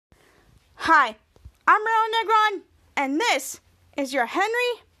Hi, I'm Noelle, and this is your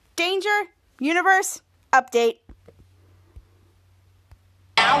Henry Danger Universe Update.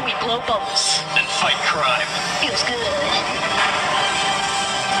 Now we blow bubbles. And fight crime. Feels good.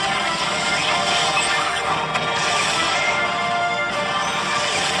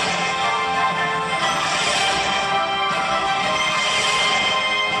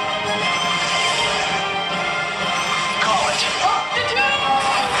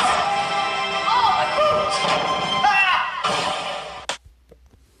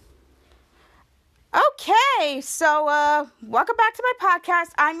 Okay, so, welcome back to my podcast.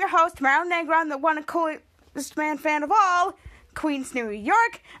 I'm your host, Marilyn Negron, the one and coolest fan of all, Queens, New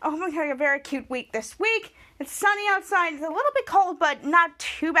York. I hope you're having a very cute week this week. It's sunny outside. It's a little bit cold, but not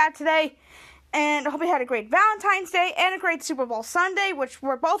too bad today. And I hope you had a great Valentine's Day and a great Super Bowl Sunday, which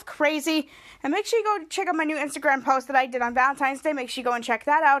were both crazy. And make sure you go check out my new Instagram post that I did on Valentine's Day. Make sure you go and check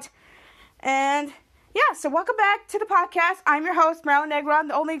that out. And yeah, so welcome back to the podcast. I'm your host, Marilyn Negron,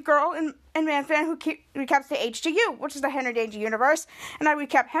 the only girl and man fan who recaps the HDU, which is the Henry Danger Universe. And I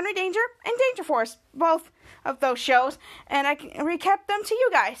recap Henry Danger and Danger Force, both of those shows. And I recap them to you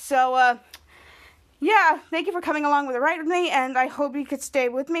guys. So, yeah, thank you for coming along with the ride with me. And I hope you could stay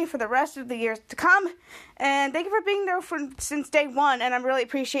with me for the rest of the years to come. And thank you for being there since day one. And I really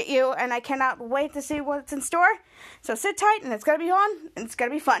appreciate you. And I cannot wait to see what's in store. So sit tight, and it's going to be on, and it's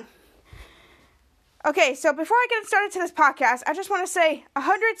going to be fun. Okay, so before I get started to this podcast, I just want to say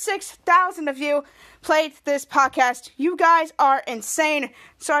 106,000 of you played this podcast. You guys are insane.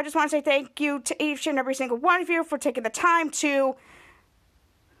 So I just want to say thank you to each and every single one of you for taking the time to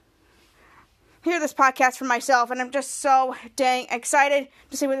hear this podcast for myself. And I'm just so dang excited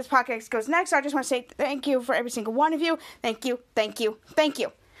to see where this podcast goes next. So I just want to say thank you for every single one of you. Thank you, thank you, thank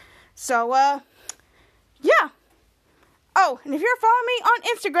you. So, yeah. Oh, and if you're following me on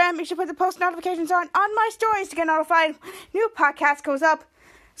Instagram, make sure to put the post notifications on my stories to get notified when new podcast goes up.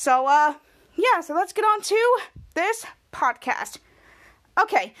 So, yeah, so let's get on to this podcast.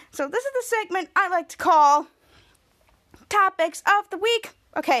 Okay, so this is the segment I like to call Topics of the Week.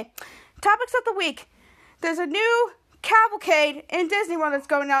 Okay, Topics of the Week. There's a new Cavalcade in Disney World that's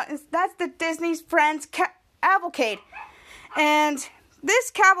going on. That's the Disney's Friends Cavalcade. And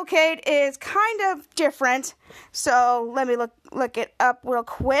this cavalcade is kind of different, so let me look it up real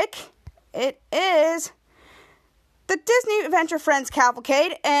quick. It is the Disney Adventure Friends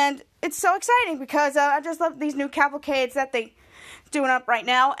Cavalcade, and it's so exciting because I just love these new cavalcades that they doing up right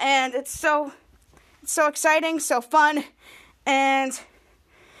now, and it's so exciting, so fun, and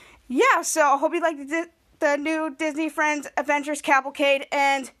yeah, so I hope you like the new Disney Friends Adventures Cavalcade,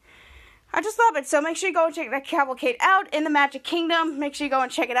 and I just love it. So make sure you go and check that cavalcade out in the Magic Kingdom. Make sure you go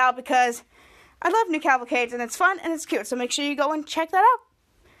and check it out because I love new cavalcades and it's fun and it's cute. So make sure you go and check that out.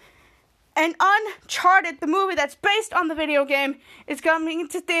 And Uncharted, the movie that's based on the video game, is coming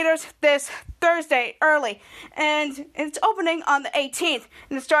to theaters this Thursday early. And it's opening on the 18th.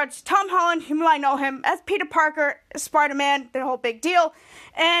 And it stars Tom Holland, you might know him as Peter Parker, Spider-Man, the whole big deal.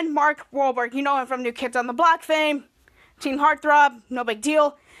 And Mark Wahlberg, you know him from New Kids on the Block fame. Teen Heartthrob, no big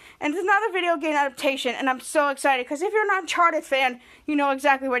deal. And it's another video game adaptation, and I'm so excited, because if you're an Uncharted fan, you know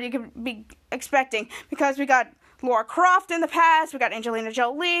exactly what you could be expecting, because we got Lara Croft in the past, we got Angelina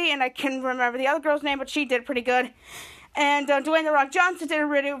Jolie, and I can't remember the other girl's name, but she did pretty good, and Dwayne The Rock Johnson did a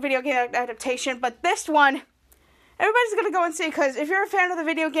video game adaptation, but this one, everybody's going to go and see, because if you're a fan of the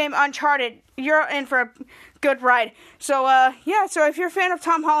video game Uncharted, you're in for a good ride. So, yeah, so if you're a fan of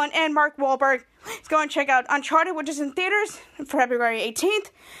Tom Holland and Mark Wahlberg, let's go and check out Uncharted, which is in theaters February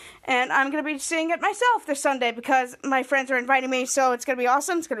 18th. And I'm going to be seeing it myself this Sunday because my friends are inviting me, so it's going to be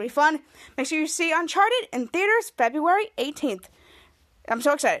awesome. It's going to be fun. Make sure you see Uncharted in theaters February 18th. I'm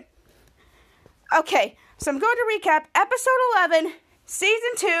so excited. Okay, so I'm going to recap Episode 11, Season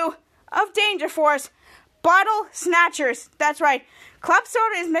 2 of Danger Force, Bottle Snatchers. That's right. Club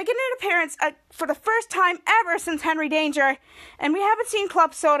Soda is making an appearance for the first time ever since Henry Danger, and we haven't seen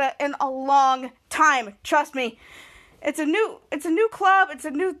Club Soda in a long time. Trust me. It's a new club, it's a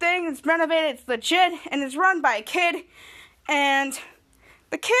new thing, it's renovated, it's legit, and it's run by a kid, and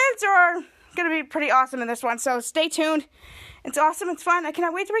the kids are going to be pretty awesome in this one, so stay tuned. It's awesome, it's fun, I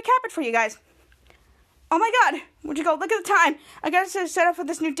cannot wait to recap it for you guys. Oh my god, would you go, look at the time, I got to set up for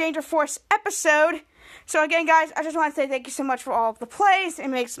this new Danger Force episode. So again, guys, I just want to say thank you so much for all of the plays, it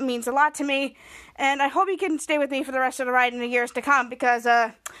means a lot to me, and I hope you can stay with me for the rest of the ride in the years to come, because,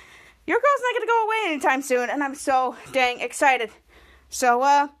 your girl's not going to go away anytime soon, and I'm so dang excited. So,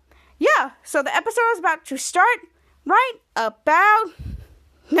 yeah, so the episode is about to start right about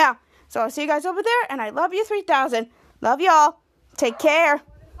now. So I'll see you guys over there, and I love you 3,000. Love y'all. Take care.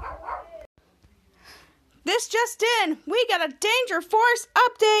 this just in. We got a Danger Force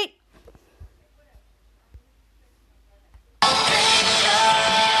update.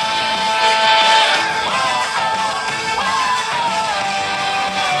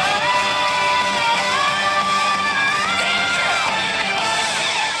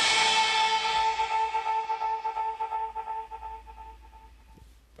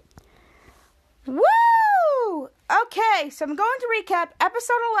 Woo! Okay, so I'm going to recap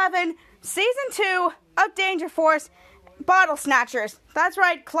episode 11, season 2 of Danger Force, Bottle Snatchers. That's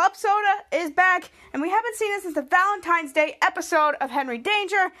right, Club Soda is back, and we haven't seen it since the Valentine's Day episode of Henry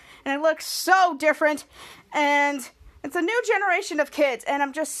Danger, and it looks so different, and it's a new generation of kids, and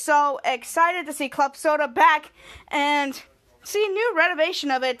I'm just so excited to see Club Soda back, and see a new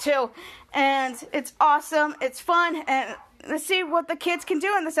renovation of it too, and it's awesome, it's fun, and let's see what the kids can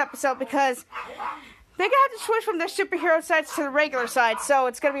do in this episode, because they're going to have to switch from their superhero sides to the regular side, so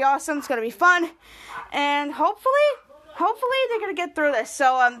it's going to be awesome, it's going to be fun, and hopefully they're going to get through this.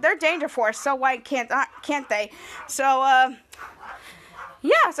 So, they're Danger Force, so why can't they? So,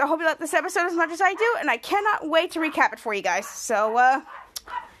 yeah, so I hope you like this episode as much as I do, and I cannot wait to recap it for you guys. So,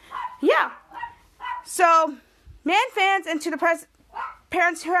 yeah. So, man fans and to the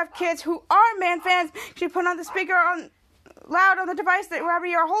parents who have kids who are man fans, should put on the speaker on loud on the device that wherever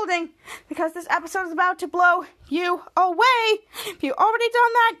you're holding, because this episode is about to blow you away. If you've already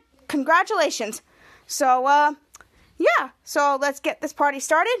done that, congratulations. So, yeah, so let's get this party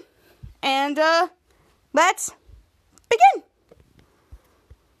started, and, let's begin.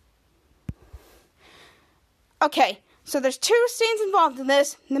 Okay, so there's two scenes involved in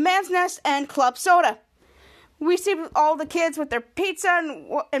this, the Man's Nest and Club Soda. We see all the kids with their pizza,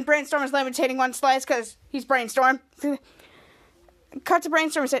 and Brainstorm is levitating one slice because he's Brainstorm. Cut to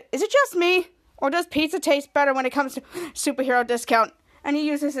Brainstorm and said, "Is it just me, or does pizza taste better when it comes to superhero discount?" And he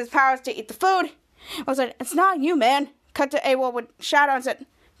uses his powers to eat the food. I was like, "It's not you, man." Cut to AWOL with Shadow and said,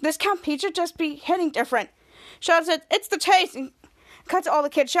 "Discount pizza just be hitting different." Shadow said, "It's the taste." And cut to all the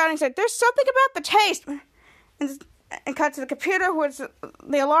kids shouting and said, "There's something about the taste." And cut to the computer, which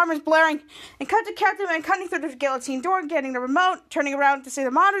the alarm is blaring. And cut to Captain Man cutting through the guillotine door, getting the remote, turning around to see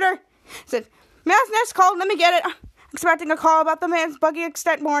the monitor. Said, "Man's Nest called, let me get it. Expecting a call about the man's buggy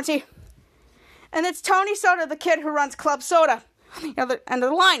extent warranty." And it's Tony Soda, the kid who runs Club Soda. The other end of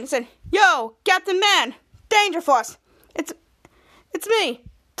the line said, "Yo, Captain Man, Danger Force. It's me,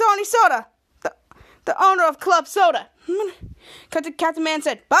 Tony Soda, the owner of Club Soda." Cut to Captain Man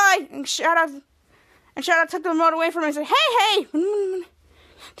said, "Bye," and Shadow took the remote away from him and said, Hey.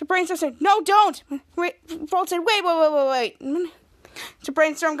 To Brainstorm said, "No, don't." Volt said, Wait. To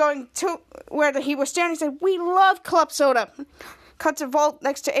Brainstorm going to where he was standing said, "We love Club Soda." Cut to Volt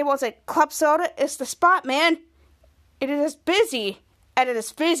next to AWOL said, "Club Soda is the spot, man. It is busy, and it is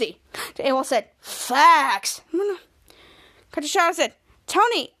fizzy." To AWOL said, "Facts." Cut to Shadow said,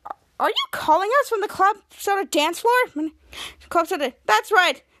 "Tony, are you calling us from the Club Soda dance floor?" Club Soda, "That's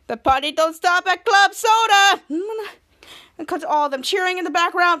right. The party don't stop at Club Soda." And cut to all of them cheering in the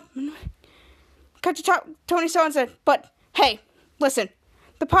background. Cut to Tony Soda and said, "But, hey, listen,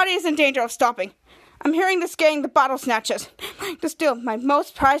 the party is in danger of stopping. I'm hearing this gang, the Bottle Snatchers, to steal my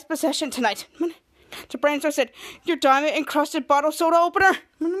most prized possession tonight." To Brainstorm said, "Your diamond-encrusted bottle soda opener?"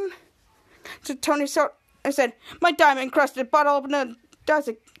 To Tony Soda said, "My diamond-encrusted bottle opener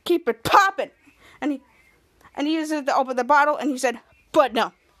doesn't keep it popping." And he uses it to open the bottle, and he said, "But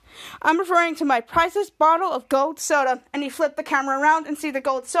no. I'm referring to my priceless bottle of gold soda." And he flipped the camera around and see the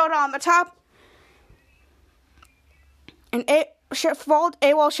gold soda on the top. And Volt,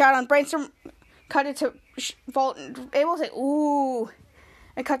 AWOL, Shadow, and Brainstorm cut it to Volt, and AWOL say, "Ooh."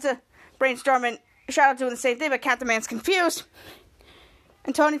 And cut to Brainstorm and Shadow doing the same thing, but Captain Man's confused.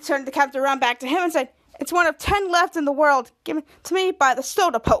 And Tony turned the captain around back to him and said, "It's one of 10 left in the world, given to me by the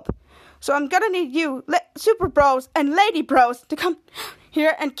Soda Pope. So I'm gonna need you, Super Bros and Lady Bros, to come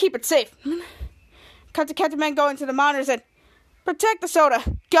here and keep it safe." Cut to Captain Man going to the monitor and said, "Protect the soda.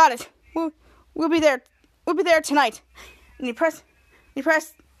 Got it. We'll be there. We'll be there tonight." And he pressed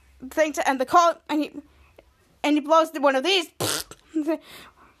the thing to end the call, and he blows one of these. We're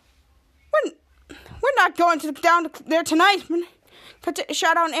not going down there tonight. Cut to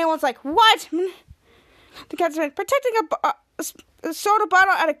Shadow and AWOL's like, "What?" The captain said, "Protecting a soda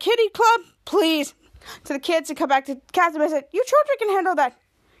bottle at a kiddie club? Please." To the kids and come back to Captain and said, "You children can handle that."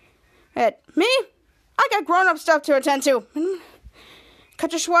 And me? I got grown-up stuff to attend to. Cut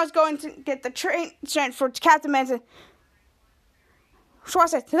to Schwartz going to get the train for Captain Man.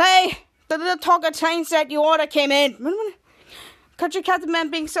 Schwartz said, "Today, the little Tonka train set you order came in." Cut to Captain Man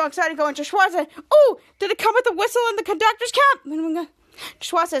being so excited going to Schwartz said, "Oh, did it come with the whistle and the conductor's cap?"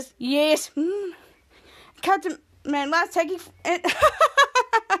 Schwartz says, "Yes." cut to man last taking it,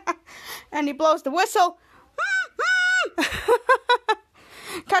 and he blows the whistle.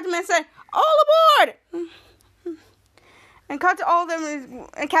 Captain Man said, "All aboard!" And cut to all of them,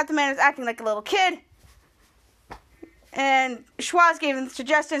 and Captain Man is acting like a little kid. And Schwoz gave him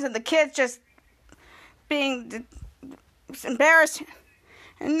suggestions, and the kids just being embarrassed.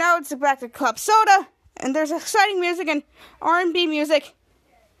 And now it's back to Club Soda, and there's exciting music and R&B music.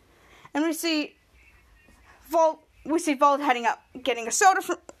 And we see Volt heading up, getting a soda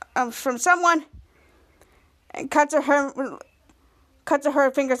from someone, and cut to her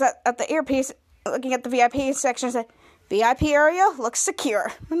fingers at the earpiece, looking at the VIP section, and said, "VIP area looks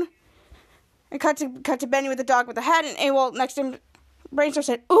secure." And cut to Benny with the dog with the hat, and AWOL next to him, Brainstorm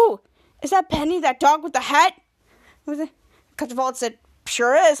said, "Ooh, is that Benny, that dog with the hat?" Cut to Volt said,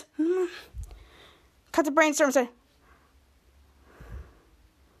 "Sure is." Cut to Brainstorm said,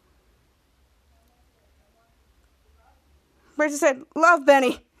 Brainstorm said, "Love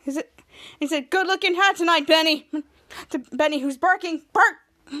Benny." He said, "Good looking hat tonight, Benny." To Benny, who's barking, "Bark!"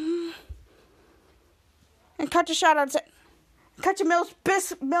 And cut to shout out, cut to Mitch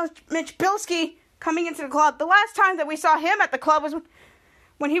Bilski coming into the club. The last time that we saw him at the club was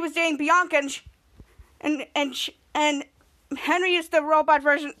when he was dating Bianca, and Henry used the robot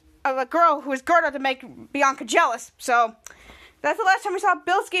version of a girl who was Gerda to make Bianca jealous. So that's the last time we saw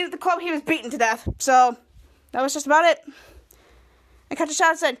Bilski at the club. He was beaten to death. So that was just about it. And cut to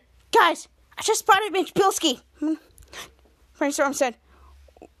shout out, said, "Guys, I just spotted Mitch Bilski." Brainstorm said,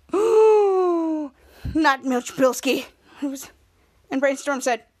 "Ooh, not Mitch Bilski." And Brainstorm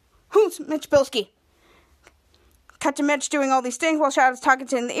said, "Who's Mitch Bilski?" Cut to Mitch doing all these things while Shadow was talking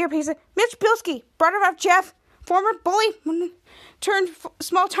to him in the earpiece. "Mitch Bilski, brother of Jeff, former bully, turned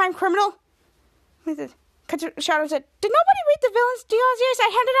small-time criminal." Cut to Shadow said, "Did nobody read the villain's dossiers I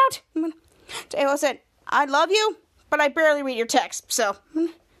handed out?" To AWOL said, "I love you, but I barely read your text." So,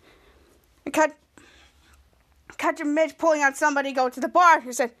 cut to Mitch pulling out somebody go to the bar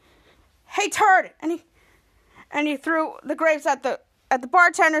who said, "Hey, turd," and he threw the grapes at the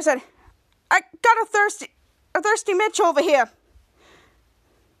bartender and said, "I got a thirsty Mitch over here."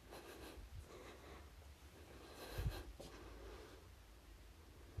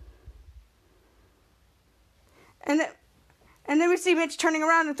 And then we see Mitch turning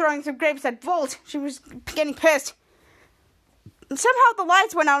around and throwing some grapes at Volt. She was getting pissed. And somehow the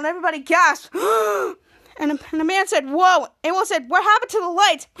lights went out and everybody gasped. And the man said, "Whoa." And AWOL said, "What happened to the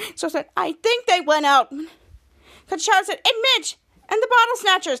lights?" So I said, "I think they went out." Cut Shadow said, "Hey, Mitch, and the bottle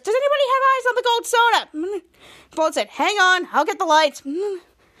snatchers, does anybody have eyes on the gold soda?" Volt said, "Hang on, I'll get the lights."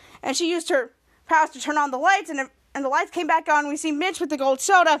 And she used her powers to turn on the lights, and the lights came back on. We see Mitch with the gold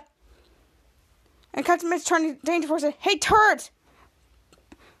soda. And cut to Mitch turning to Danger Force and said, "Hey, turds.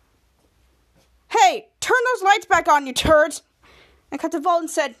 Hey, turn those lights back on, you turds." And cut to Volt and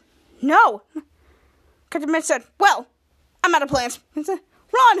said, "No." Cut to Mitch said, "Well, I'm out of plans." And said,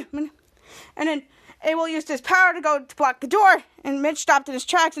 "Run!" And then AWOL used his power to go to block the door, and Mitch stopped in his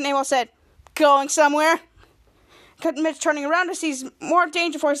tracks, and AWOL said, "Going somewhere?" Cut to Mitch turning around to see more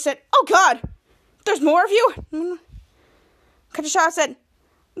Danger Force and said, "Oh God, there's more of you?" Cut to Shaw said,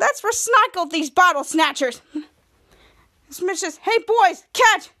 "Let's recycle these bottle snatchers." Mitch says, "Hey boys,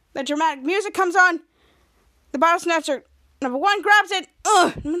 catch!" The dramatic music comes on. The bottle snatcher number 1 grabs it.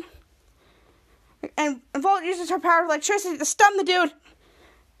 And Volt uses her power of electricity to stun the dude.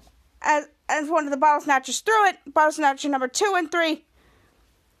 As one of the bottle snatchers threw it, bottle snatcher number 2 and 3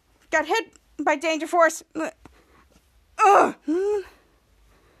 got hit by Danger Force. And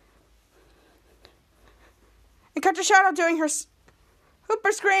cut to Shadow doing her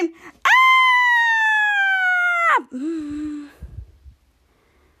Hooper scream. "Ah!"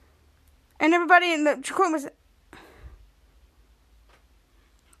 And everybody in the courtroom was...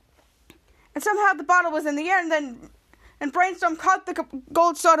 And somehow the bottle was in the air, and Brainstorm caught the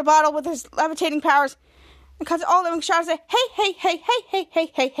gold soda bottle with his levitating powers, and cut to all of them and shouted, say, "Hey, hey, hey, hey, hey,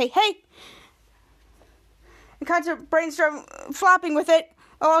 hey, hey, hey, hey." And cut to Brainstorm flopping with it,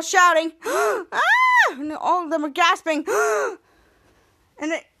 all shouting, "Ah!" And all of them were gasping.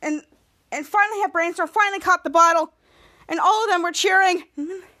 And finally Brainstorm finally caught the bottle, and all of them were cheering.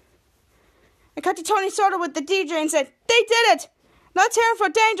 And cut to Tony Soda with the DJ and said, "They did it! Let's hear it for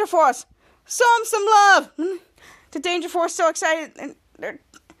Danger Force! Show them some love!" The Danger Force so excited, and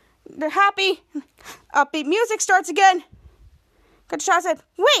they're happy. Upbeat music starts again. Cut to Shaw said,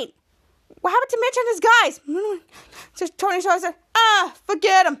 "Wait, what happened to Mitch and his guys?" So Tony Soda said,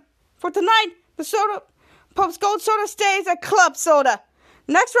 "Forget them. For tonight, the soda Pub's gold soda stays at Club Soda.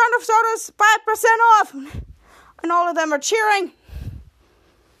 Next round of sodas, 5% off." And all of them are cheering.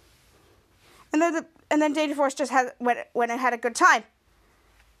 And And then Danger Force just went and had a good time.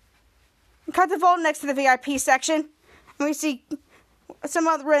 We cut the vault next to the VIP section, and we see some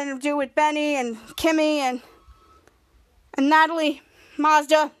other random dude with Benny and Kimmy and Natalie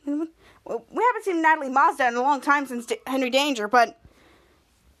Mazda. We haven't seen Natalie Mazda in a long time since Henry Danger, but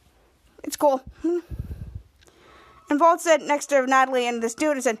it's cool. And Vault said next to Natalie and this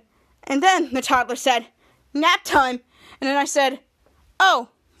dude, and said, and then the toddler said, nap time. And then I said, oh,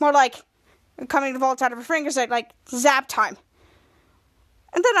 more like coming to Vault out of her fingers, said like zap time.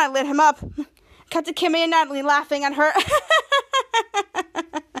 And then I lit him up. Cut to Kimmy and Natalie laughing at her.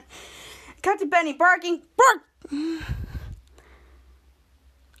 Cut to Benny barking. Bark!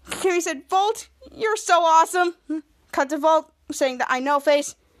 Kimmy said, Volt, you're so awesome. Cut to Volt saying the I know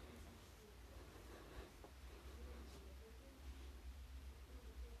face.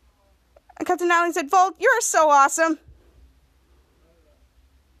 And cut to Natalie and said, Volt, you're so awesome.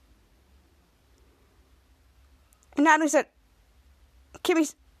 And Natalie said,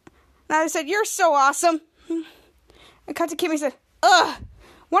 Natalie said, you're so awesome. And cut to Kimmy said, ugh,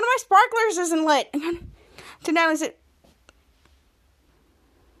 one of my sparklers isn't lit. And to Natalie said,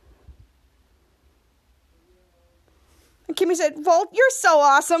 and Kimmy said, Volt, you're so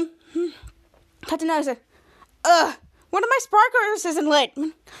awesome. Cut to Natalie said, ugh, one of my sparklers isn't lit.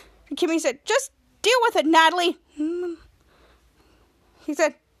 And Kimmy said, just deal with it, Natalie. He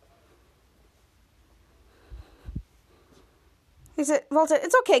said, Volt said,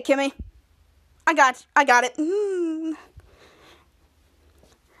 it's okay, Kimmy. I got it.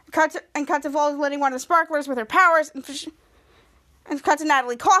 Cut to Volt letting one of the sparklers with her powers, and cut to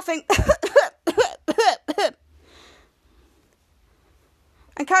Natalie coughing.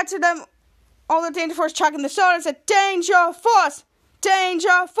 And cut to them, all the Danger Force chucking the soda and said, Danger Force!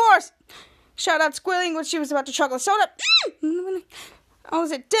 Danger Force! Shout out squealing when she was about to chuckle the soda. I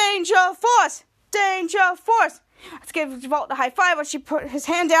said, Danger Force! Danger Force! Let's give Volt a high five when she put his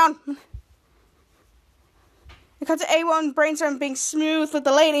hand down. It cut to A1 Brainstorm being smooth with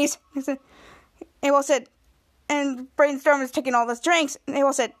the ladies. A1 said, and Brainstorm is taking all those drinks. And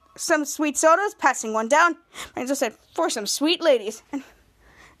A1 said, some sweet sodas, passing one down. Brainstorm said, for some sweet ladies.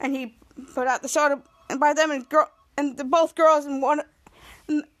 And he put out the soda, and by them both girls, and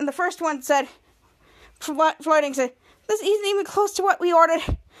the first one said, floating, said, this isn't even close to what we ordered,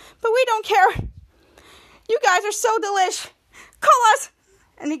 but we don't care. You guys are so delish. Call us.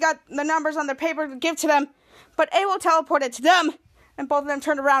 And he got the numbers on their paper to give to them, but AWOL teleported to them, and both of them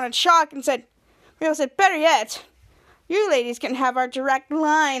turned around in shock and said, Rio said, better yet, you ladies can have our direct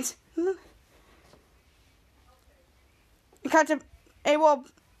lines. And cut to AWOL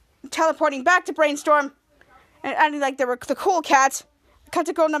teleporting back to Brainstorm and acting like they were the cool cats. Cut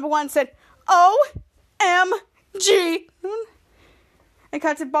to girl number one said, OMG. And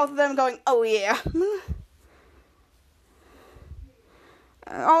cut to both of them going, oh yeah.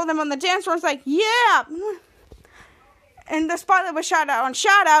 All of them on the dance floor was like, yeah. And the spotlight was shout out on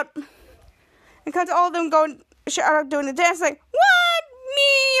shout out. And cut to all of them going shout out doing the dance like, what?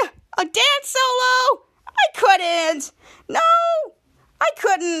 Me? A dance solo? I couldn't. No, I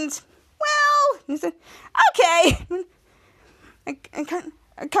couldn't. Well, he said, okay.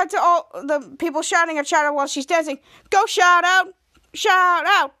 And cut to all the people shouting at shout out while she's dancing. Go shout out. Shout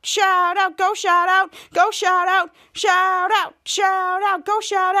out, shout out, go shout out, go shout out, shout out, shout out, go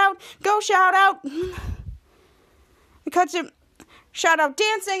shout out, go shout out. It cuts to shout out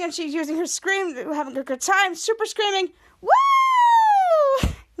dancing, and she's using her scream, having a good time, super screaming, woo!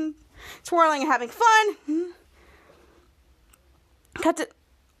 Twirling and having fun. Cut to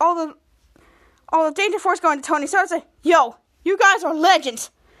all the Danger Force going to Tony Soda and say, yo, you guys are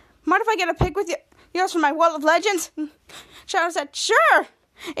legends. Mind if I get a pic with you? You guys from my Wall of Legends? Shadow said, sure.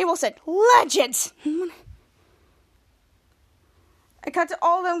 Abel said, legends. I cut to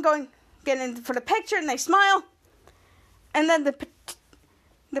all of them getting in for the picture, and they smile. And then the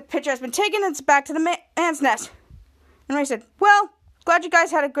picture has been taken, and it's back to the man's nest. And Ray said, well, glad you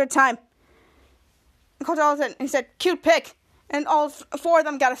guys had a good time. I called to all of them, and he said, cute pic. And all four of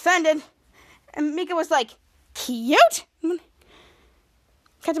them got offended. And Mika was like, cute?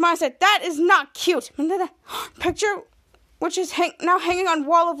 Katamari said, that is not cute. And then the picture, which is now hanging on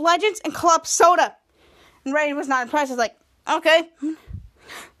Wall of Legends and Club Soda. And Ray was not impressed. He was like, okay.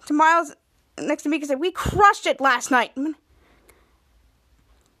 To Miles, next to Mika, said, we crushed it last night.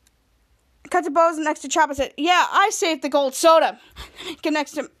 Cut to Bose next to Chopper said, yeah, I saved the gold soda. Get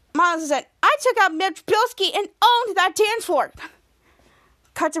next to Miles and said, I took out Mitch Bilski and owned that dance floor.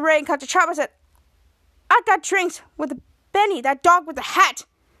 Cut to Ray and cut to Chopper said, I got drinks with Benny, that dog with the hat.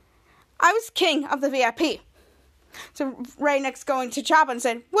 I was king of the VIP. So Ray next going to Chopper and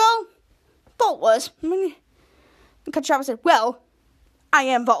said, well, Volt was. Cut to Chopper said, well, I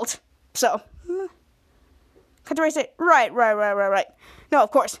am Volt. So, cut to Ray said, right. No,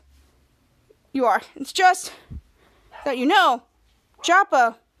 of course. You are. It's just that you know,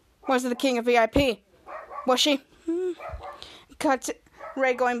 Chopper wasn't the king of VIP. Was she? Cut to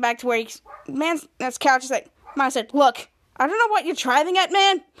Ray going back to where he's... That's couch. Is like, Mom said, look, I don't know what you're driving at,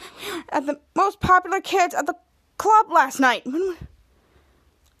 man. At the most popular kids at the club last night.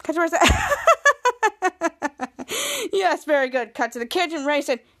 Cut to Ray said... Yes, very good. Cut to the kitchen. Ray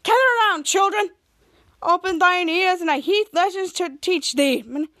said, gather around, children. Open thine ears, and I heap lessons to teach thee.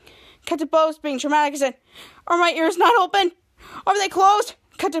 Cut to Bose being dramatic and said, are my ears not open? Are they closed?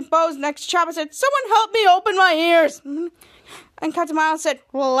 Cut to Bose next to Chopper said, someone help me open my ears. And cut to Miles said,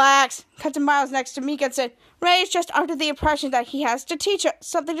 relax. Cut to Miles next to Mika and said, Ray is just under the impression that he has to teach us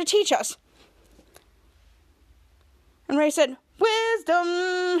something to teach us. And Ray said,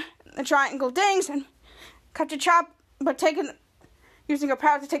 wisdom. The triangle dings, and cut to Chop, but using her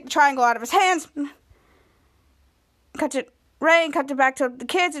power to take the triangle out of his hands. Cut to Ray and cut to back to the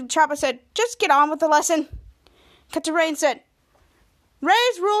kids, and Chopper said, just get on with the lesson. Cut to Ray and said,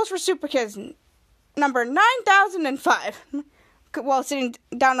 Ray's rules for super kids, number 9005. While sitting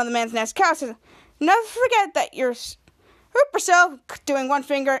down on the man's nest couch, says, never forget that your super self doing one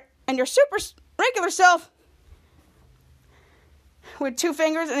finger and your super regular self with two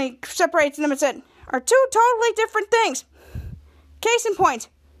fingers, and he separates them and said, are two totally different things. Case in point.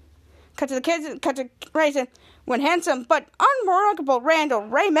 Cut to the kids, cut to Ray said, when handsome but unremarkable Randall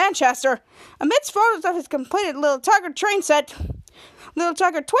Ray Manchester, amidst photos of his completed Little Tiger train set, Little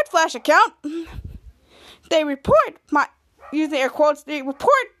Tiger Twit Flash account, they report my, use the air quotes, they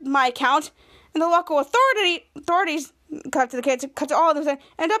report my account, and the local authorities, cut to the kids, cut to all of them, said,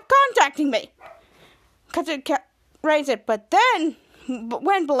 end up contacting me. Cut to Ray said, but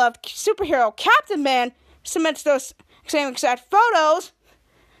when beloved superhero Captain Man submits those same exact photos,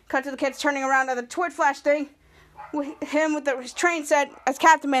 cut to the kids turning around at the Twit Flash thing, with him with his train set, as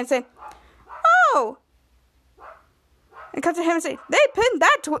Captain Man said, oh! And cut to him and say, they pinned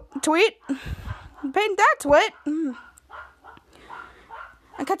that tweet. Pinned that twit. And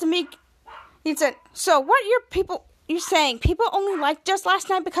cut to Meek. He said, so what you saying? People only liked us last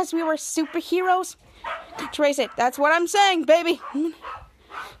night because we were superheroes? Ray said, that's what I'm saying, baby.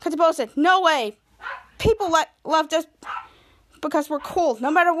 Cut to Bo said, no way. People loved us because we're cool, no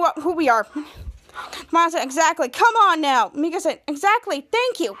matter who we are. Mom said, exactly. Come on now. Mika said, exactly.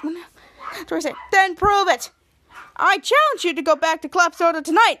 Thank you. Ray said, then prove it. I challenge you to go back to Club Soda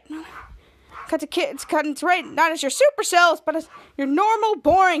tonight. Cut to kids, cut into Ray, not as your super selves, but as your normal,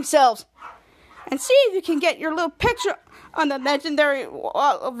 boring selves. And see if you can get your little picture on the legendary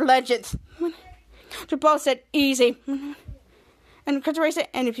wall of legends. Bo said, easy. And cut to Ray said,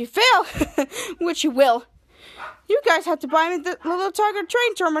 and if you fail, which you will, you guys have to buy me the Little Tiger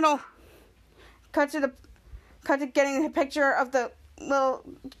train terminal. Cut to getting the picture of the little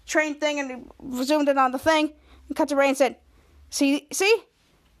train thing, and he zoomed in on the thing. And cut to Ray and said, see,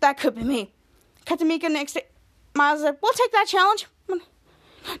 that could be me. Cut to Mika next to Miles said, we'll take that challenge.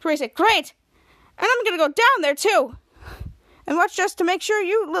 Ray said, great. And I'm going to go down there too. And watch just to make sure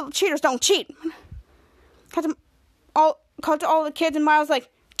you little cheaters don't cheat. Cut to all the kids, and Miles like,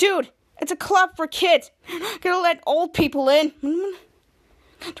 dude, it's a club for kids. Gonna let old people in.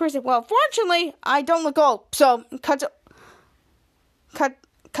 Ray said, well, fortunately, I don't look old. So cut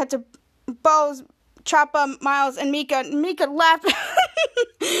to Bose, Choppa, Miles, and Mika. Mika laughed.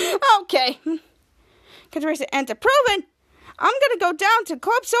 Okay. Cut to Ray said, and to prove it, I'm gonna go down to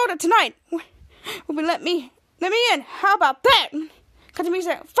Club Soda tonight. Will you let me in? How about that? Cut to Mika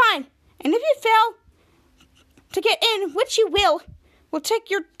said, fine. And if you fail to get in, which you will, we'll take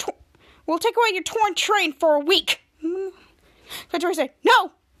away your torn train for a week. Cut to Ray said,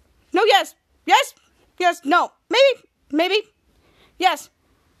 no, yes, no, maybe, yes,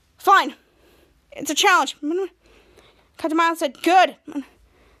 fine. It's a challenge. Cut to Miles said, good.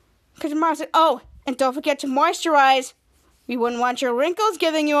 Cut to Miles said, oh, and don't forget to moisturize. We wouldn't want your wrinkles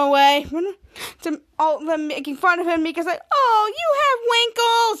giving you away. To all of them making fun of him, Mika said, oh, you have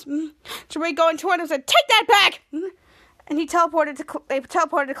winkles. So Ray going toward him said, take that back. And they teleported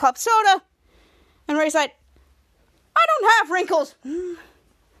to Club Soda. And Ray said, I don't have wrinkles. And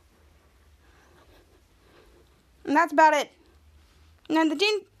that's about it. And then the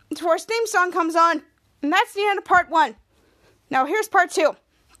Dean Force theme song comes on. And that's the end of part 1. Now here's part 2.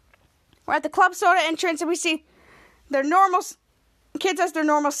 We're at the Club Soda entrance, and we see their normal kids as their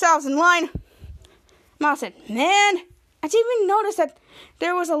normal selves in line. Miles said, man, I didn't even notice that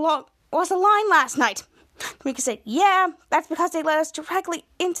there was a line last night. Mika said, yeah, that's because they let us directly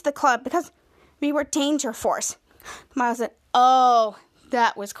into the club, because We were Danger Force. Miles said, oh,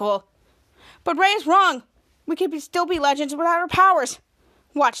 that was cool. But Ray is wrong. We could still be legends without our powers.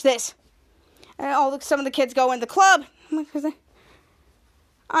 Watch this. And some of the kids go in the club.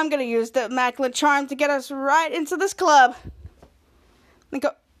 I'm going to use the Immaculate Charm to get us right into this club.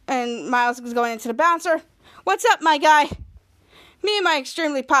 And Miles is going into the bouncer. What's up, my guy? Me and my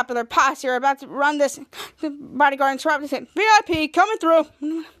extremely popular posse are about to run this. The bodyguard interrupted and said, VIP coming through.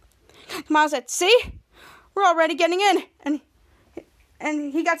 Miles said, see? We're already getting in.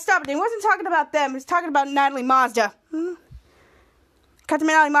 And he got stopped. He wasn't talking about them. He was talking about Natalie Mazda. Cut to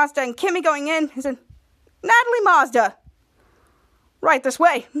Natalie Mazda and Kimmy going in. He said, Natalie Mazda. Right this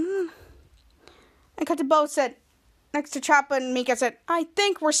way. And cut to Bo said, next to Choppa and Mika said, I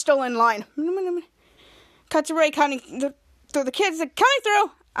think we're still in line. Cut to Ray counting through the kids. Said, coming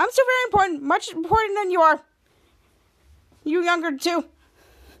through. I'm still very important. Much important than you are. You younger too.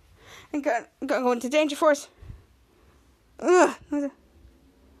 And go into Danger Force. Ugh.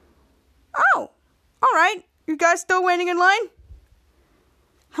 Oh, all right. You guys still waiting in line?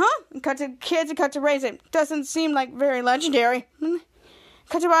 Huh? And cut to kids and cut to Ray. It doesn't seem like very legendary.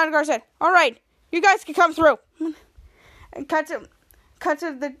 Cut to bodyguard said, all right, you guys can come through. And cut to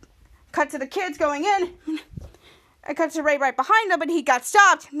the kids going in. And cut to Ray right behind them, but he got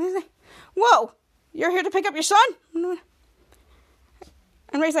stopped. Whoa, you're here to pick up your son? And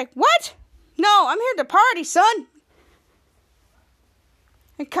Ray's like, what? No, I'm here to party, son.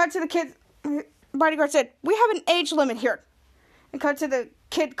 And cut to the kids. Bodyguard said, we have an age limit here. And cut to the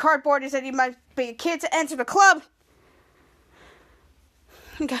kid cardboard. He said you must be a kid to enter the club.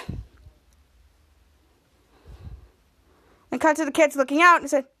 Okay. And cut to the kids looking out and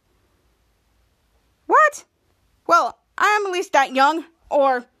said, what? Well, I am at least that young.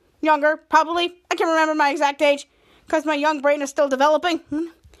 Or younger, probably. I can't remember my exact age. Because my young brain is still developing.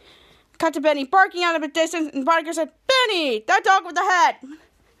 Cut to Benny barking out of a distance. And bodyguard said, Benny, that dog with the hat.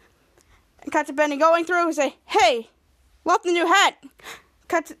 And cut to Benny going through and say, hey, love the new hat.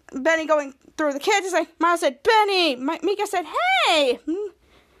 Cut to Benny going through the kids and say, Miles said, Benny. Mika said, hey.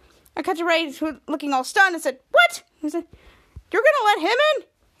 I cut to Ray looking all stunned and said, what? He said, you're going to let him in?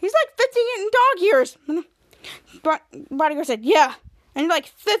 He's like 50 in dog years. Bodyguard said, yeah. And you're like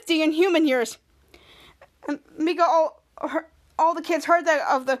 50 in human years. And Mika, all the kids heard that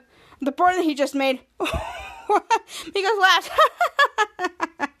of the burn that he just made. Mika laughed.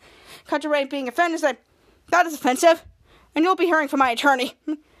 Cut to Ray being offended said, that is offensive, and you'll be hearing from my attorney.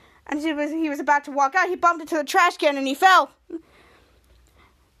 And as he was about to walk out, he bumped into the trash can and he fell.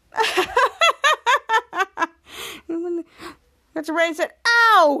 Cut to Ray and said,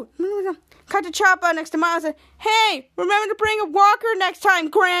 ow! Cut to Choppa next to Miles and said, hey, remember to bring a walker next time,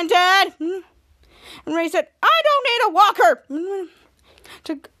 Granddad. And Ray said, I don't need a walker.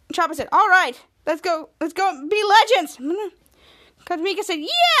 Choppa said, all right, let's go be legends. Cut to Mika said,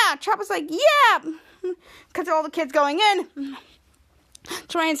 yeah. Choppa's like, yeah. Cut to all the kids going in.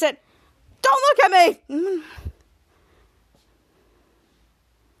 Ryan said, don't look at me.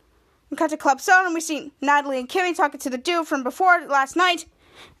 We cut to Club Soda and we see Natalie and Kimmy talking to the dude from before last night.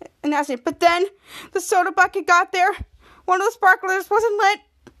 And I said, but then the soda bucket got there. One of the sparklers wasn't lit.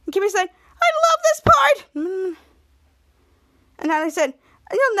 And Kimmy said, I love this part. And Natalie said,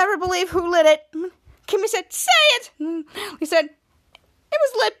 you'll never believe who lit it. Kimmy said, say it. We said, it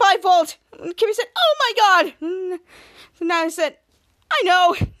was lit by Volt. And Kimmy said, oh my god. So Natalie said, I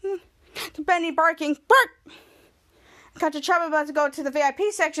know. To Benny barking, bark. Cut to Choppa about to go to the VIP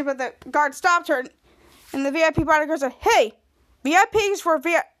section, but the guard stopped her. And the VIP bodyguard said, hey, VIPs for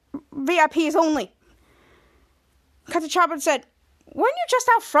VIPs only. Cut to Choppa and said, weren't you just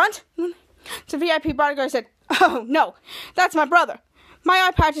out front? The VIP bodyguard said, oh, no, that's my brother. My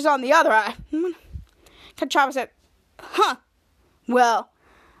eye patch is on the other eye. Cut to Choppa said, huh, well,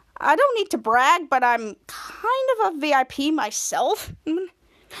 I don't need to brag, but I'm kind of a VIP myself.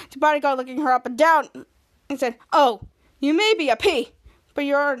 The bodyguard looking her up and down and said, oh, you may be a P, but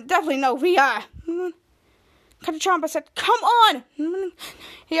you're definitely no VI. Cut to Choppa said, come on.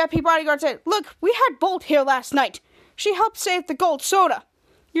 VIP bodyguard said, look, we had Bolt here last night. She helped save the gold soda.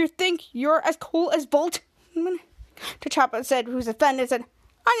 You think you're as cool as Bolt? To Choppa said, who's offended, said,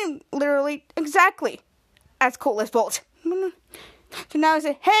 I am literally exactly as cool as Bolt. So now he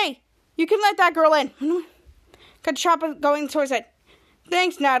said, hey, you can let that girl in. Cut to Choppa going towards it.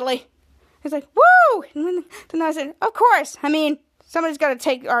 Thanks, Natalie. He's like, woo! So now I said, of course. I mean, somebody's got to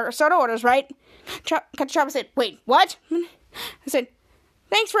take our soda orders, right? Cut to Choppa said, wait, what? I said,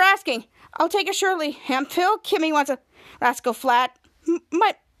 thanks for asking. I'll take a Shirley ham fill. Kimmy wants a Rascal Flat.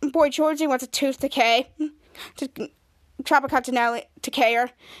 My boy Georgie wants a tooth decay. Choppa cut to Natalie to K her.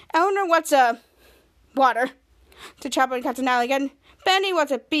 Eleanor wants a water. To Chopper and cut to Natalie again. Benny,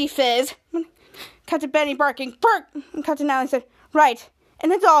 what's a B-fizz? Cut to Benny barking, bark! And cut to Natalie and said, right,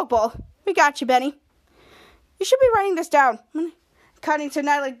 in a dog bowl. We got you, Benny. You should be writing this down. Cutting to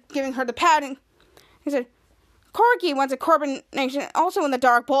Natalie, giving her the pad, and he said, Corky wants a coordination also in the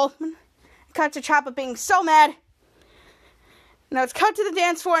dog bowl. Cut to Chopper being so mad. Now it's cut to the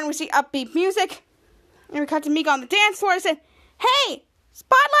dance floor, and we see upbeat music. And we cut to Mika on the dance floor and said, hey,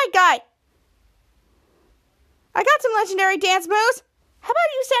 spotlight guy! I got some legendary dance moves. How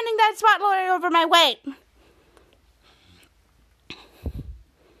about you sending that spotlight over my way?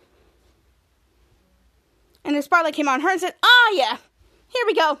 And the spotlight came on her and said, oh yeah, here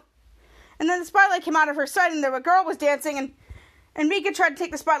we go. And then the spotlight came out of her side and a girl was dancing and Mika tried to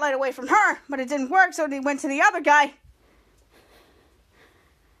take the spotlight away from her, but it didn't work, so he went to the other guy.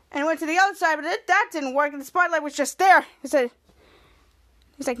 And went to the other side, but that didn't work, and the spotlight was just there. She's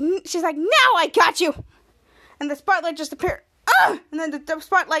like, now I got you! And the spotlight just appeared. And then the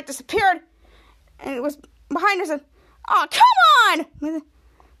spotlight disappeared. And it was behind her. Said, oh, come on!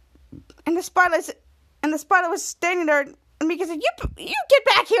 And the spotlight was standing there. And Mika said, you get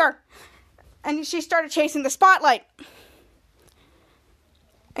back here! And she started chasing the spotlight.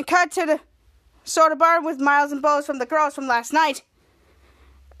 And cut to the soda bar with Miles and Bose from the girls from last night.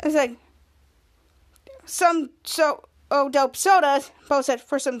 It's like, some dope sodas. Bose said,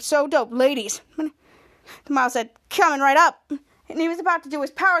 for some so dope ladies. Miles said, coming right up. And he was about to do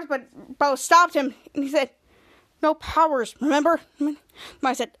his powers, but Bo stopped him. And he said, no powers, remember?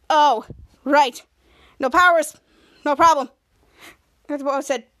 Miles said, oh, right. No powers, no problem. Bo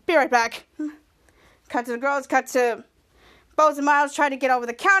said, be right back. Cut to the girls, cut to Bose and Miles tried to get over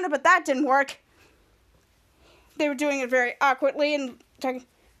the counter, but that didn't work. They were doing it very awkwardly, and the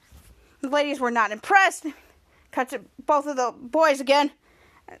ladies were not impressed. Cut to both of the boys again.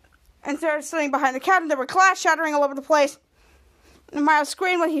 And started sitting behind the counter. There were glass shattering all over the place. And Miles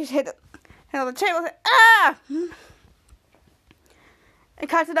screamed when he hit on the table. Said, ah! And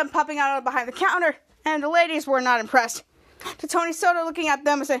cut to them popping out behind the counter. And the ladies were not impressed. To Tony Soda looking at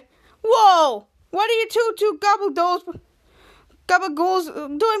them and saying, whoa! What are you two gabagools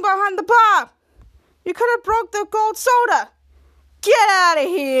doing behind the bar? You could have broke the gold soda. Get out of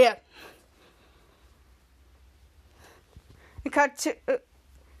here! And cut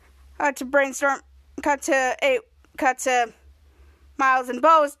to brainstorm. Cut to Miles and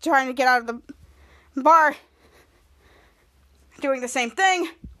Bose trying to get out of the bar, doing the same thing.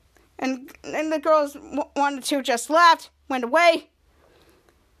 And the girls, one or two just laughed, went away.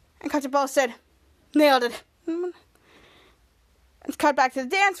 And cut to Bose said, nailed it. It's cut back to the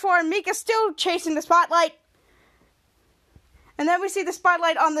dance floor, and Mika's still chasing the spotlight. And then we see the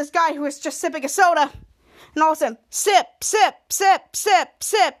spotlight on this guy who is just sipping a soda. And all of a sudden, sip, sip, sip, sip,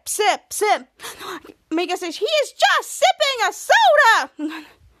 sip, sip, sip. Mika says, he is just sipping a soda!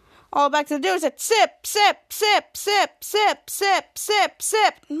 All back to the dude said, sip, sip, sip, sip, sip, sip, sip,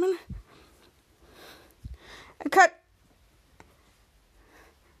 sip. And cut,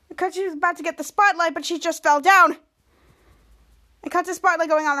 she was about to get the spotlight, but she just fell down. And cut the spotlight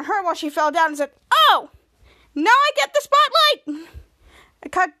going on her while she fell down and said, oh, now I get the spotlight!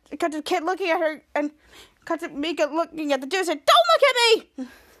 And cut to the kid looking at her, and cut to Mika looking at the dude and said, don't look at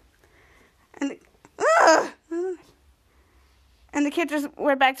me! And the kid just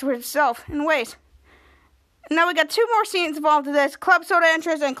went back to herself and wait. And now we got two more scenes involved in this. Club Soda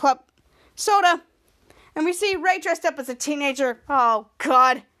entrance and Club Soda. And we see Ray dressed up as a teenager. Oh,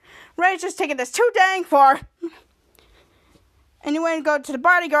 God. Ray's just taking this too dang far. And he went and go to the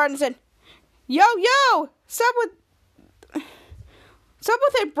bodyguard and said, yo, sup with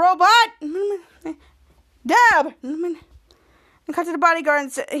a robot? Dab. And cut to the bodyguard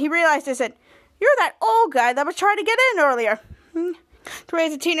and he realized, they said, you're that old guy that was trying to get in earlier. To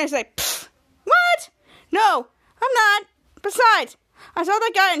raise a teenager, like, what? No, I'm not. Besides, I saw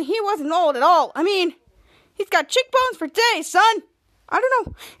that guy and he wasn't old at all. I mean, he's got cheekbones for days, son. I don't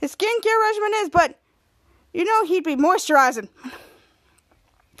know his skincare regimen is, but you know he'd be moisturizing.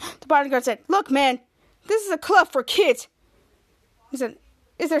 The bodyguard said, look, man, this is a club for kids. He said,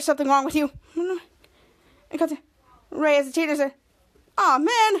 is there something wrong with you? And Ray as a teenager said, oh,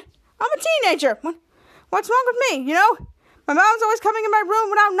 man, I'm a teenager. What's wrong with me, you know? My mom's always coming in my room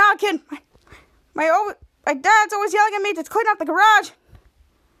without knocking. My dad's always yelling at me to clean out the garage.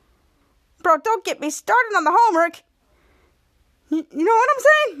 Bro, don't get me started on the homework. You know what I'm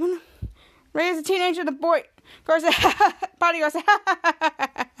saying? Ray is a teenager, the bodyguard said,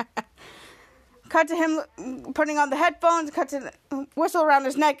 Cut to him putting on the headphones, cut to the whistle around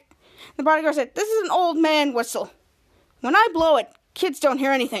his neck. The bodyguard said, this is an old man whistle. When I blow it, kids don't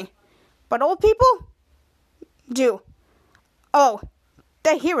hear anything. But old people, do? Oh,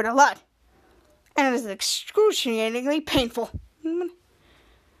 they hear it a lot. And it is excruciatingly painful.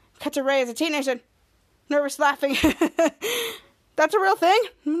 Cut to Ray as a teenager, nervous laughing. That's a real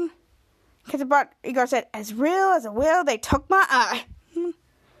thing? Cut to bodyguard said, as real as a will, they took my eye.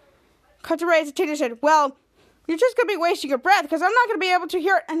 Cut to Ray as a teenager said, well, you're just going to be wasting your breath because I'm not going to be able to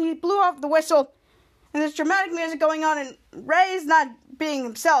hear it. And he blew off the whistle. And there's dramatic music going on, and Ray's not being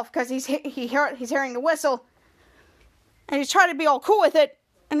himself because he's hearing the whistle. And he's trying to be all cool with it.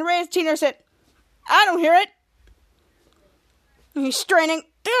 And Ray's teenager said, I don't hear it. And he's straining.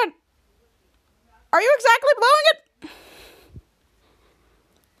 Dude, are you exactly blowing it?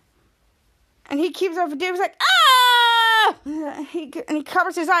 And he keeps up with He's like, ah! And he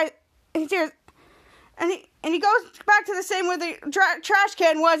covers his eyes. And he tears. And he goes back to the same where the trash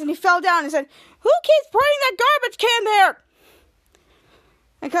can was, and he fell down and said, who keeps putting that garbage can there?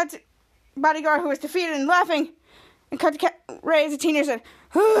 And cut to bodyguard, who was defeated and laughing, and cut to Ray as a teenager and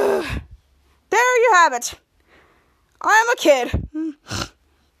said, there you have it. I'm a kid. And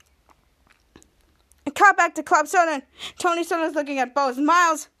cut back to Club Soda, and Tony Soda's looking at Bose and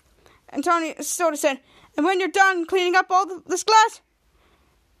Miles. And Tony Soda said, and when you're done cleaning up all this glass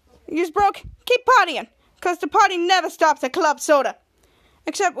you broke, keep pottying, because the potty never stops at Club Soda,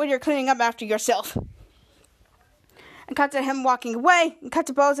 except when you're cleaning up after yourself. And cut to him walking away, and cut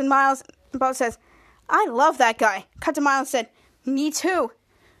to Bose and Miles, and Bose says, I love that guy. Cut to Miles said, me too.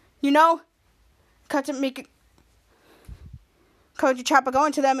 You know? Cut to Mika, Koji Choppa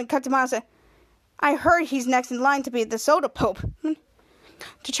going to them, and cut to Miles said, I heard he's next in line to be the soda pope.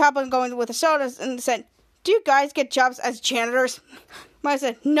 To Choppa going with the sodas, and said, do you guys get jobs as janitors? Miles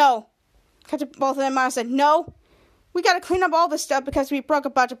said, no. Cut to both of them. Miles said, no. We gotta clean up all this stuff because we broke a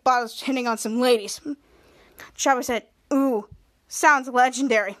bunch of bottles hitting on some ladies. Choppa said, ooh, sounds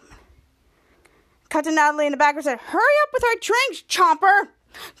legendary. Cut to Natalie in the background and said, hurry up with our drinks, Chomper.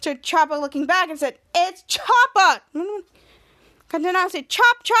 To Choppa looking back and said, it's Choppa. Cut to Natalie said,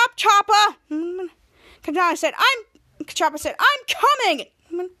 chop, chop, Choppa. Cut to Natalie Choppa said, I'm coming.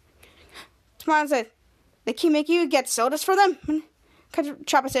 Smile said, they keep making you get sodas for them?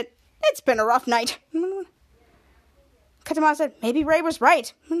 Choppa said, it's been a rough night. Katamana said, maybe Ray was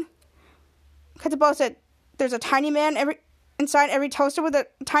right. Katabo said, there's a tiny man inside every toaster with a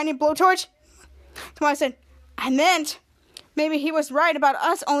tiny blowtorch. Tamana said, I meant maybe he was right about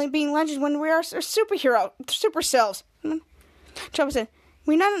us only being legends when we are super selves. Choppa said,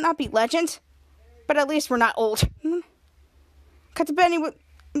 we might not be legends, but at least we're not old. Cut to Benny with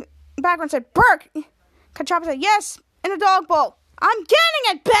background said, Burke. Choppa said, yes, in a dog bowl. I'm getting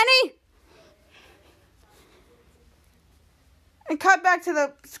it, Benny! And cut back to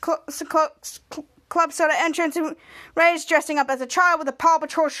the Club Soda entrance, and Ray's dressing up as a child with a Paw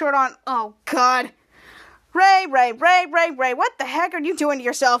Patrol shirt on. Oh, God. Ray, what the heck are you doing to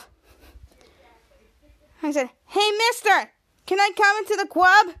yourself? I said, hey, mister, can I come into the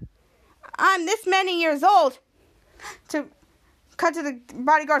club? I'm this many years old. To cut to the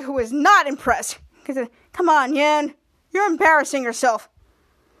bodyguard, who was not impressed. He said, come on, Yan. You're embarrassing yourself.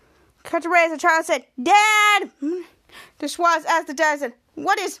 Cut to Ray as a child said, Dad! The Schwaz asked the dad, said,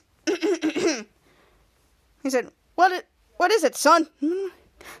 what is... He said, what is it, son?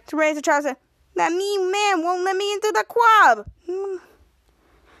 To Ray as a child said, that mean man won't let me into the club.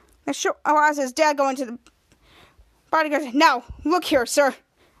 The Schwaz says, Dad going to the bodyguard said, now, look here, sir.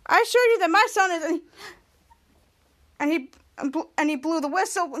 I assure you that my son is... And he blew the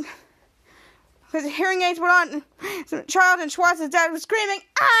whistle... Because the hearing aids went on, the child and Schwartz's dad was screaming,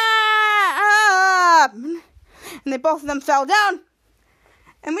 ah! And they both of them fell down.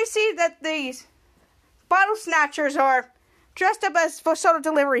 And we see that these bottle snatchers are dressed up as for soda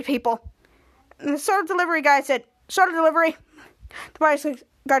delivery people. And the soda delivery guy said, soda delivery. The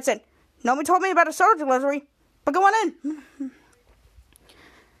bodyguard said, nobody told me about a soda delivery, but go on in.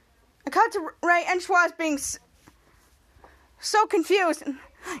 I cut to Ray and Schwartz being so confused. And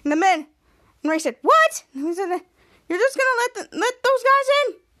the men... And Ray said, what? And he said, you're just going to let those guys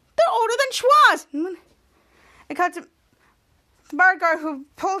in? They're older than Schwaz. It cut to the bodyguard, who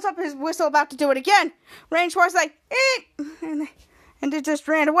pulls up his whistle about to do it again. Ray and Schwaz like, eh, and they just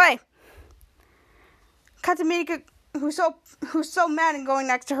ran away. Cut to Mika, who's so mad and going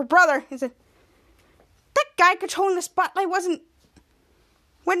next to her brother. He said, that guy controlling the spotlight wasn't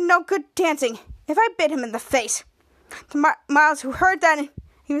no good dancing. If I bit him in the face. To Miles, who heard that,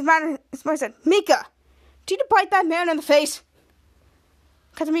 he was mad at his mother, said, Mika, did you bite that man in the face?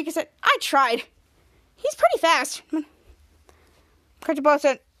 Cut to Mika said, I tried. He's pretty fast. Cut to Bo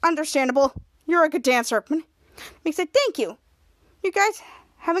said, understandable. You're a good dancer. Mika said, thank you. You guys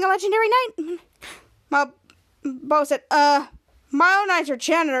having a legendary night? Bo said, Milo and I are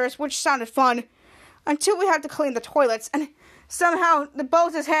janitors, which sounded fun, until we had to clean the toilets, and somehow the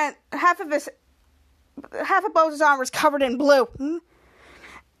Bo's hand, half of Bo's arm was covered in blue.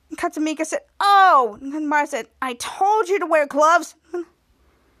 Katamika said, oh, and Milo said, I told you to wear gloves.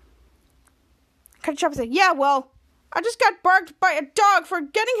 Chopper said, yeah, well, I just got barked by a dog for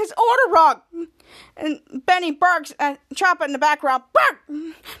getting his order wrong. And Benny barks at Chopper in the background. Bark!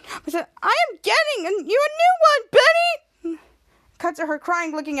 I said, I am getting you a new one, Benny! Cuts to her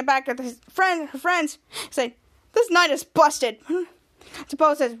crying, looking back at her friends. Said, this night is busted.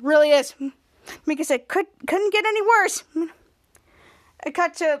 Bo says, really is. Mika said, couldn't get any worse. It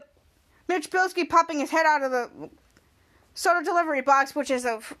cut to Mitch Bilski popping his head out of the soda delivery box, which is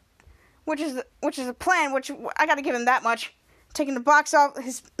a plan, which I gotta give him that much. Taking the box off,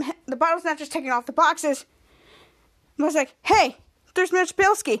 the bottle snatcher's taking off the boxes. I was like, hey, there's Mitch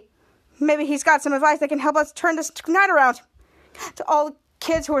Bilski. Maybe he's got some advice that can help us turn this night around. To all the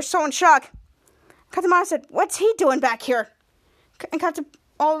kids who were so in shock. Katamata said, what's he doing back here? And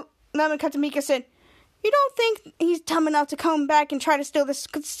Katamika said, you don't think he's dumb enough to come back and try to steal this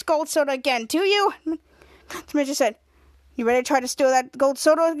gold soda again, do you? Mitch said, you ready to try to steal that gold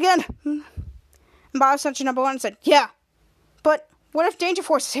soda again? And Bob Sunshine number 1 said, yeah. But what if Danger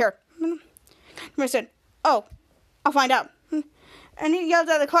Force is here? Mitch said, oh, I'll find out. And he yelled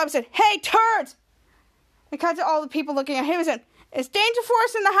at the club and said, hey, turds! And cut to all the people looking at him and said, is Danger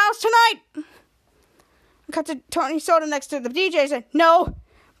Force in the house tonight? And cut to Tony Soda next to the DJ and said, no,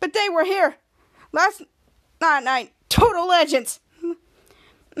 but they were here last night. Total legends.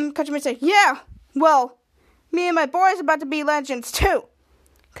 And cut to me and said, yeah, well, me and my boys are about to be legends too.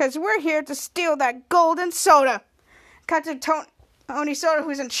 Because we're here to steal that golden soda. Cut to Tony Soda,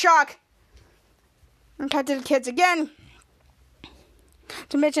 who's in shock. And cut to the kids again.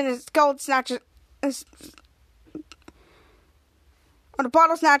 To mention his gold snatchers. Or the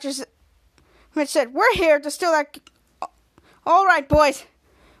bottle snatchers. Mitch said, we're here to steal that. All right, boys.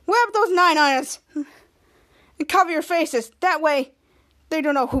 Whip up those 9-irons. And cover your faces. That way, they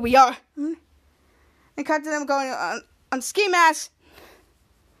don't know who we are. And cut to them going on ski masks.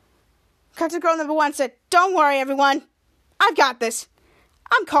 Cut to girl number 1 said, don't worry, everyone. I've got this.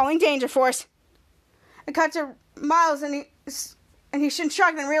 I'm calling Danger Force. And cut to Miles, and he's in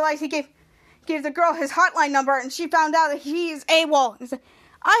shock and realized he gave the girl his hotline number, and she found out that he is AWOL. He said,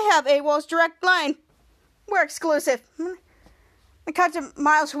 I have AWOL's direct line. We're exclusive. And cut to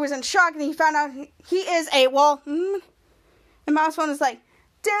Miles, who was in shock, and he found out he is AWOL. And Miles' phone is like,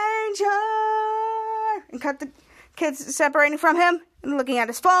 Danger! And cut the kids separating from him and looking at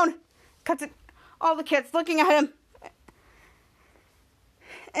his phone. Cut to all the kids looking at him.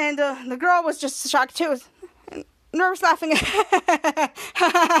 And the girl was just shocked too. Nervous laughing.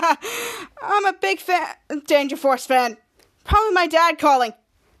 I'm a big Danger Force fan. Probably my dad calling.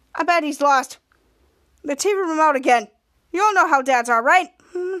 I bet he's lost. The TV remote again. You all know how dads are, right?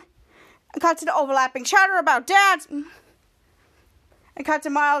 I cut to the overlapping chatter about dads. I cut to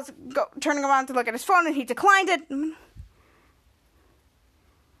Miles turning around to look at his phone, and he declined it.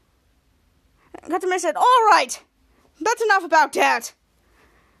 I cut to me and said, all right, that's enough about dads.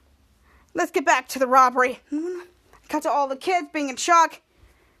 Let's get back to the robbery. Cut to all the kids being in shock.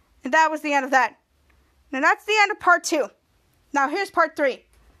 And that was the end of that. Now that's the end of part 2. Now here's part 3.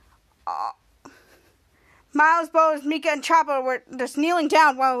 Miles, Bose, Mika, and Chopper were just kneeling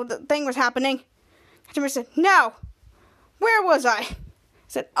down while the thing was happening. Jimmy said, now, where was I? I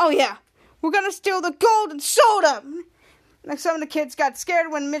said, oh yeah, we're going to steal the golden soda. Like some of the kids got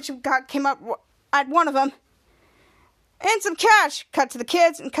scared when Mitch came up at one of them. And some cash. Cut to the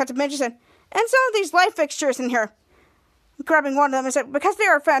kids and cut to Mitch and said, and some of these light fixtures in here. Grabbing one of them and said, because they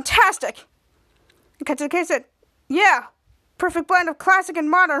are fantastic. And cut to the kids and said, yeah, perfect blend of classic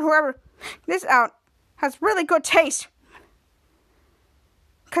and modern. Whoever this out has really good taste.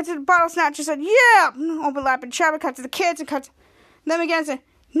 Cut to the bottle snatcher and said, yeah, overlapping chatter. Cut to the kids and cut to them again and said,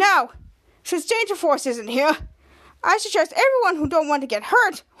 now, since Danger Force isn't here, I suggest everyone who don't want to get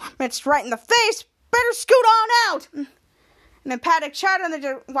hurt, Mitch right in the face, better scoot on out. And then Paddock chatted, and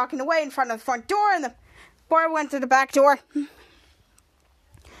they're walking away in front of the front door, and the boy went to the back door. And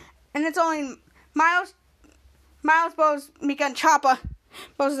it's only Miles, Bose, Mika, and Choppa.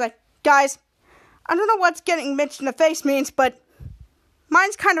 Bose is like, guys, I don't know what's getting Mitch in the face means, but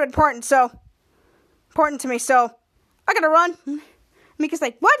mine's kind of important to me, so I gotta run. Mika's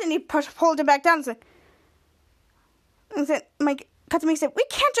like, what? And he pulled him back down and said, cut to me and said, we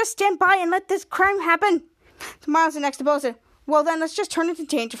can't just stand by and let this crime happen. So Miles and next to Bose said, well then let's just turn into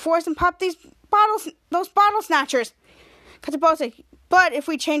Danger Force and pop those bottle snatchers. Cut to Bose. But if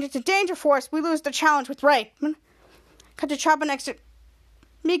we change it to Danger Force, we lose the challenge with Ray. Cut to Choppa next to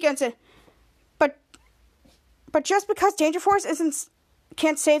Mika and said, but just because Danger Force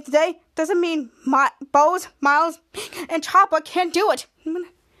can't save the day doesn't mean Bose, Miles, and Choppa can't do it.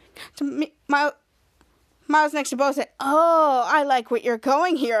 Miles next to Bose said, oh, I like what you're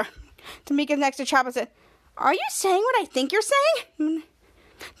going here. Tamika next to Choppa said, are you saying what I think you're saying?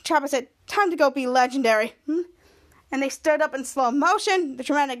 Choppa said, time to go be legendary. And they stood up in slow motion. The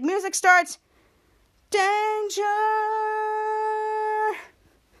dramatic music starts. Danger!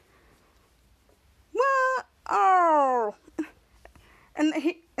 Whoa! Oh!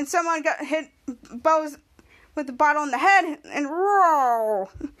 And someone got hit Bose with the bottle in the head and roar!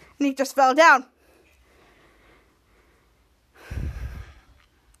 And he just fell down.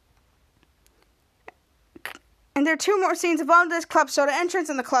 And there are 2 more scenes involved in this Club Soda entrance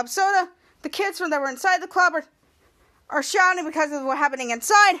and the Club Soda. The kids that were inside the club are shouting because of what's happening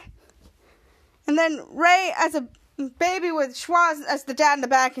inside. And then Ray, as a baby with Schwaz as the dad in the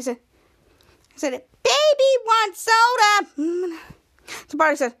back, he said, baby wants soda. So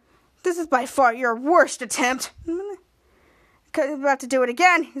Barty said, this is by far your worst attempt. Because he's about to do it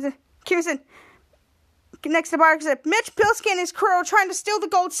again. He said, Kira said, next to Barty said, Mitch Bilski and his crew are trying to steal the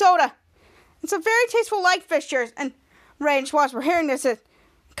gold soda. It's a very tasteful light fixtures. And Ray and Schwaz were hearing this,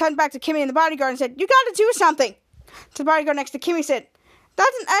 cutting back to Kimmy and the bodyguard and said, you gotta do something. So the bodyguard next to Kimmy said,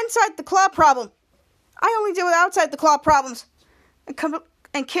 that's an inside the club problem. I only deal with outside the club problems. And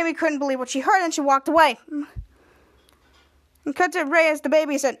Kimmy couldn't believe what she heard and she walked away. And cut to Ray as the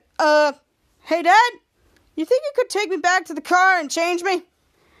baby said, hey Dad, you think you could take me back to the car and change me?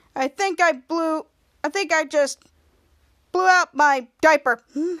 I think I just blew out my diaper.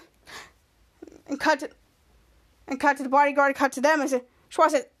 And cut to the bodyguard, cut to them and said,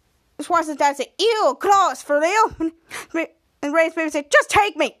 Schwarz's dad said, ew, gross, for real? And Ray's baby said, just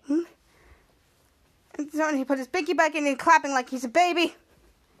take me. And so he put his binky back in and clapping like he's a baby.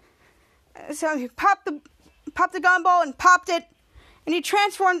 So he popped the gumball and popped it. And he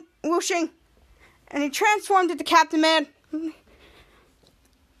transformed, whooshing. And he transformed into Captain Man.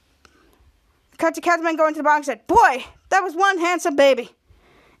 Cut to Captain Man going to the box and said, boy, that was one handsome baby.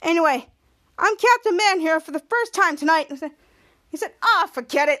 Anyway, I'm Captain Man here for the first time tonight. He said,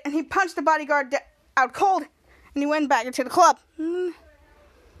 forget it. And he punched the bodyguard out cold. And he went back into the club. And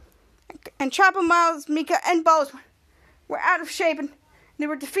Choppa, Miles, Mika, and Bose were out of shape. And they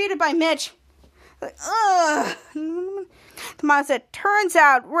were defeated by Mitch. Like, ugh. Miles said, turns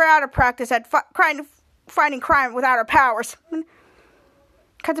out we're out of practice at fighting crime without our powers.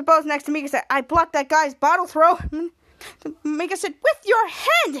 Cut to Bose next to Mika said, I blocked that guy's bottle throw. Mika said, with your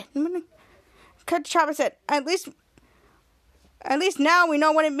head. Cut to Choppa said, at least now we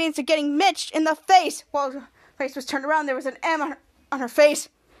know what it means to getting Mitch in the face. While her face was turned around, there was an M on her face.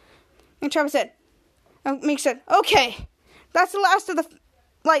 And Choppa said, Mika said, okay, that's the last of the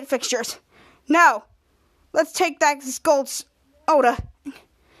light fixtures. Now, let's take this gold soda.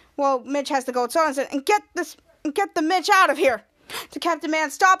 Well, Mitch has the gold soda and said, and get the Mitch out of here. To Captain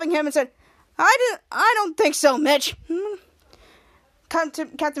Man stopping him and said, I don't think so, Mitch. Come to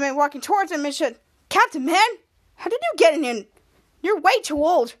Captain Man walking towards him. Mitch said, Captain Man, how did you get in here? You're way too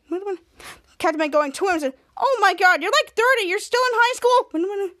old. Captain Man going to him and said, oh my God, you're like 30. You're still in high school.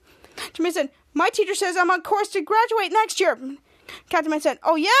 Jimmy said, my teacher says I'm on course to graduate next year. Captain Man said,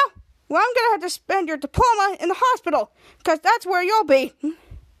 oh yeah? Well, I'm going to have to spend your diploma in the hospital, because that's where you'll be.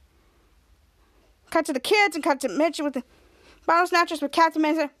 Cut to the kids and cut to Mitch with the bottle snatchers with Captain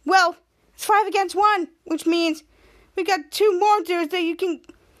Man said, well, it's 5 against 1, which means we got 2 more dudes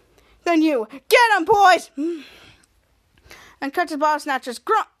than you. Get them, boys! And cut to the bottle snatchers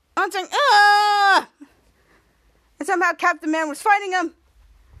grunting, ah! And somehow Captain Man was fighting him.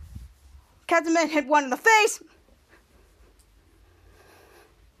 Captain Man hit one in the face.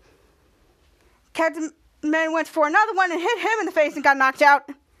 Captain Man went for another one and hit him in the face and got knocked out.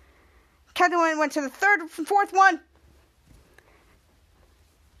 Captain Man went to the 3rd and 4th one.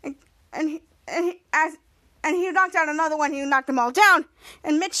 And he knocked out another one. He knocked them all down.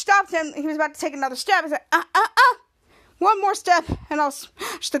 And Mitch stopped him. He was about to take another step. He said, one more step and I'll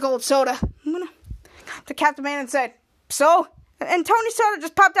smash the gold soda. The Captain Man said, so? And Tony Soda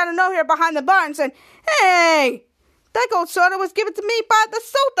just popped out of nowhere behind the bar and said, hey, that gold soda was given to me by the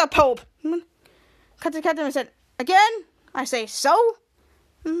Soda Pope. Cut to Captain Man and said, again? I say, so?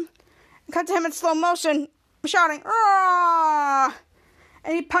 Cut to him in slow motion, shouting, ah!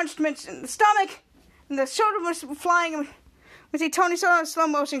 And he punched Mitch in the stomach, and the soda was flying, and we see Tony Soda in slow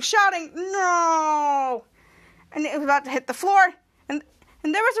motion shouting, no! And it was about to hit the floor, and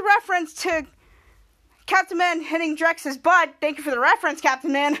there was a reference to Captain Man hitting Drex's butt. Thank you for the reference,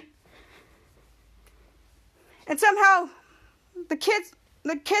 Captain Man. And somehow, the kids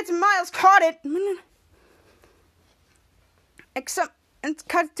and Miles caught it. And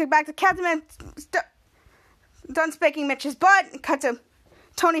cut to back to Captain Man done spanking Mitch's butt. And cut to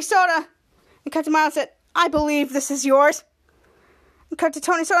Tony Soda. And cut to Miles and said, I believe this is yours. And cut to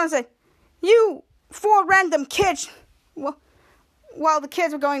Tony Soda and said, you 4 random kids. Well, while the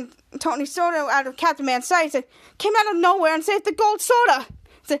kids were going, Tony Soda out of Captain Man's sight said, came out of nowhere and saved the gold soda.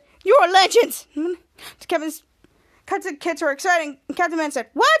 He said, you're legends. Cut to kids who were excited. And Captain Man said,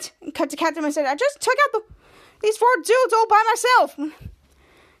 what? And cut to Captain Man and said, I just took out these 4 dudes all by myself.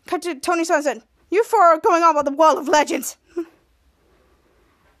 Cut to Tony Soda and said, you 4 are going on about the wall of legends.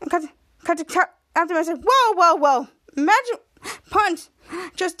 And cut to Captain Man and said, whoa. Imagine Punch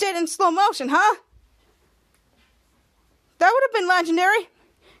just did in slow motion, huh? That would have been legendary.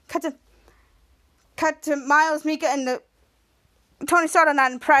 Cut to Miles, Mika, and Tony Soda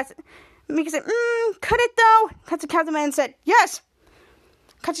not impressed. Mika said, could it though? Cut to Captain Man and said, yes.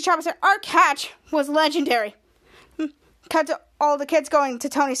 Cut to Chopper said, our catch was legendary. Cut to all the kids going to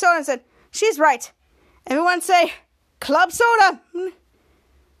Tony Soda and said, she's right. Everyone say, Club Soda.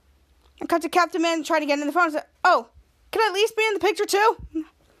 And cut to Captain Man trying to get in the phone and said, oh, can I at least be in the picture too?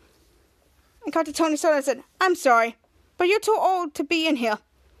 And cut to Tony Soda and said, I'm sorry, but you're too old to be in here.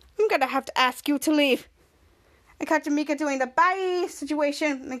 I'm gonna have to ask you to leave. And cut to Mika doing the bye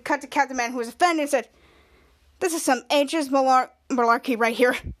situation. And cut to Captain Man who was offended and said, this is some ages malarkey right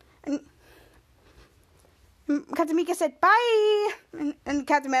here. And cut to Mika said, bye. And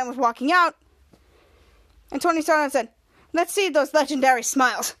Captain Man was walking out. And Tony Soda said, let's see those legendary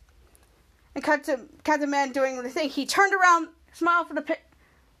smiles. And cut to Captain Man doing the thing. He turned around, smiled for the picture.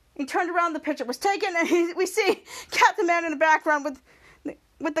 He turned around, the picture was taken, and we see Captain Man in the background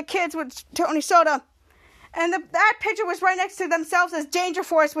with the kids, with Tony Soda. And that picture was right next to themselves as Danger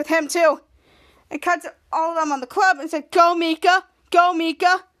Force with him, too. And cut to all of them on the club and said, go, Mika, go,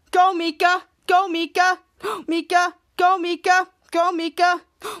 Mika, go, Mika, go, Mika, go, Mika, go, Mika, go, Mika,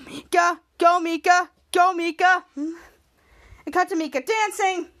 go, Mika, go, Mika, go, Mika. And cut to Mika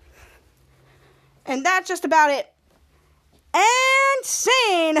dancing. And that's just about it. And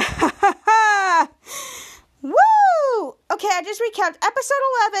scene! Woo! Okay, I just recapped episode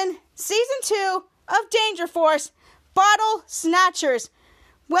 11, season 2 of Danger Force, Bottle Snatchers.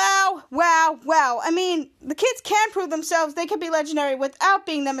 Wow. I mean, the kids can prove themselves. They can be legendary without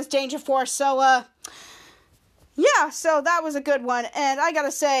being them as Danger Force. So, yeah, so that was a good one. And I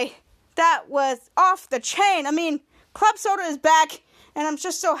gotta say, that was off the chain. I mean, Club Soda is back. And I'm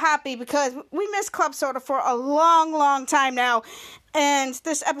just so happy because we missed Club Soda for a long time now. And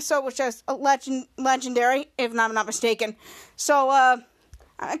this episode was just legendary, if I'm not mistaken. So, I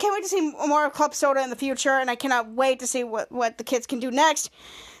can't wait to see more of Club Soda in the future. And I cannot wait to see what the kids can do next.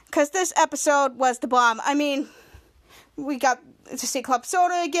 Because this episode was the bomb. I mean, we got to see Club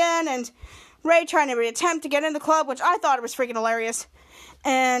Soda again. And Ray trying to attempt to get in the club, which I thought was freaking hilarious.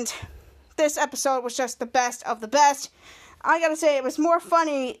 And this episode was just the best of the best. I gotta say, it was more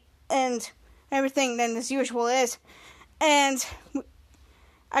funny and everything than this usual is. And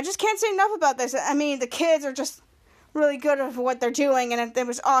I just can't say enough about this. I mean, the kids are just really good at what they're doing, and it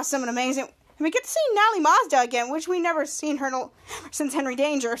was awesome and amazing. And we get to see Natalie Mazda again, which we never seen her since Henry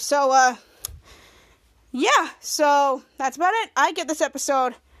Danger. So, yeah. So, that's about it. I give this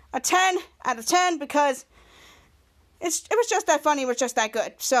episode a 10 out of 10 because it was just that funny. It was just that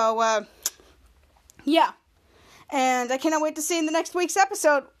good. So, yeah. And I cannot wait to see in the next week's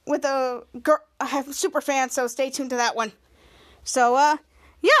episode with a super fan, so stay tuned to that one. So,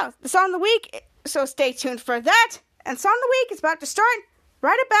 yeah, the song of the week, so stay tuned for that. And song of the week is about to start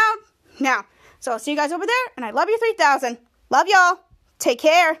right about now. So I'll see you guys over there, and I love you 3000. Love y'all. Take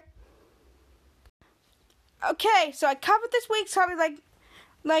care. Okay, so I covered this week's topic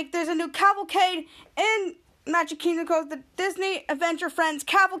like there's a new Cavalcade in Magic Kingdom called the Disney Adventure Friends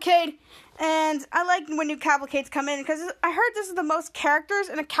Cavalcade. And I like when new cavalcades come in because I heard this is the most characters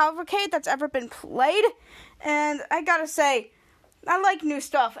in a cavalcade that's ever been played. And I gotta say, I like new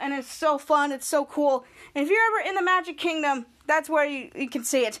stuff and it's so fun, it's so cool. And if you're ever in the Magic Kingdom, that's where you can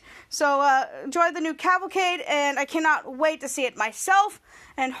see it. So enjoy the new cavalcade and I cannot wait to see it myself.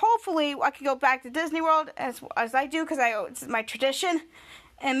 And hopefully I can go back to Disney World as I do because it's my tradition.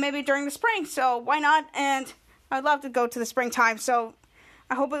 And maybe during the spring, so why not? And I'd love to go to the springtime, so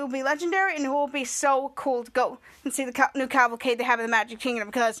I hope it will be legendary, and it will be so cool to go and see the new cavalcade they have in the Magic Kingdom,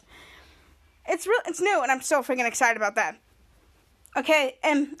 because it's new, and I'm so freaking excited about that. Okay,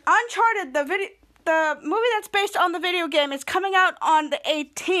 and Uncharted, the movie that's based on the video game, is coming out on the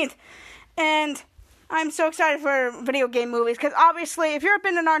 18th, and I'm so excited for video game movies, because obviously, if you've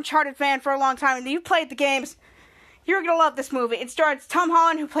been an Uncharted fan for a long time and you've played the games, you're going to love this movie. It stars Tom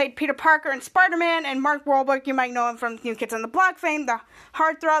Holland, who played Peter Parker in Spider-Man, and Mark Wahlberg, you might know him from New Kids on the Block fame, the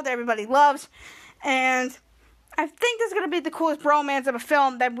heartthrob that everybody loves. And I think this is going to be the coolest bromance of a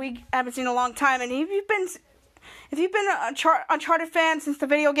film that we haven't seen in a long time. And if you've been an Uncharted fan since the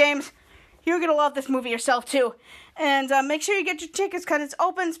video games, you're going to love this movie yourself, too. And make sure you get your tickets, because it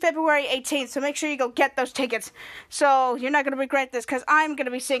opens February 18th, so make sure you go get those tickets. So you're not going to regret this, because I'm going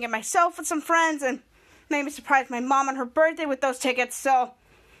to be seeing it myself with some friends, and maybe surprise my mom on her birthday with those tickets. So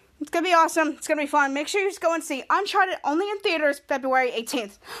it's going to be awesome. It's going to be fun. Make sure you just go and see Uncharted, only in theaters, February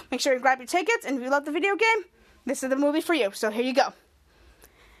 18th. Make sure you grab your tickets, and if you love the video game, this is the movie for you. So here you go.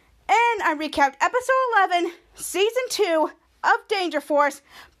 And I recapped Episode 11, Season 2 of Danger Force,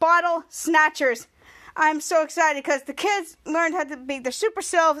 Bottle Snatchers. I'm so excited because the kids learned how to be their super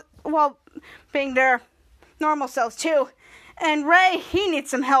selves while being their normal selves too. And Ray, he needs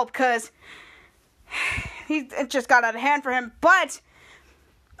some help because it just got out of hand for him. But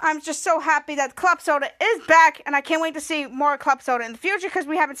I'm just so happy that Club Soda is back, and I can't wait to see more Club Soda in the future because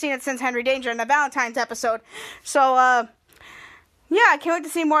we haven't seen it since Henry Danger in the Valentine's episode. So, yeah, I can't wait to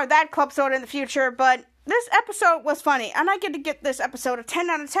see more of that Club Soda in the future. But this episode was funny, and I get to get this episode a 10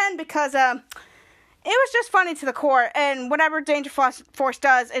 out of 10 because, it was just funny to the core, and whatever Danger Force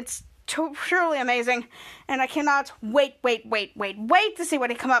does, it's truly amazing, and I cannot wait to see what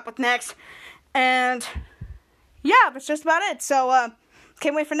they come up with next, and yeah, that's just about it. So,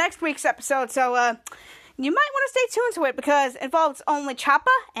 can't wait for next week's episode. So, you might want to stay tuned to it, because it involves only Choppa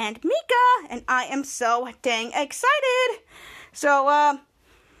and Mika, and I am so dang excited. So,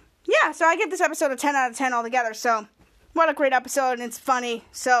 yeah, so I give this episode a 10 out of 10 altogether, so what a great episode, and it's funny.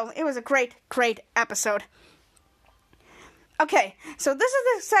 So, it was a great episode. Okay, so this is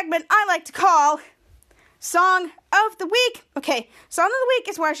the segment I like to call Song of the Week. Okay, Song of the Week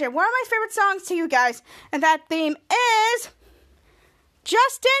is where I share one of my favorite songs to you guys, and that theme is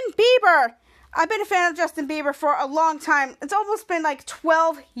Justin Bieber. I've been a fan of Justin Bieber for a long time. It's almost been like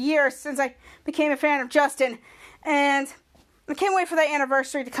 12 years since I became a fan of Justin, and I can't wait for that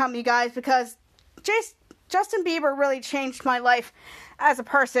anniversary to come, you guys, because Justin Bieber really changed my life as a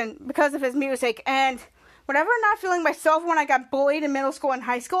person because of his music. And whenever I'm not feeling myself when I got bullied in middle school and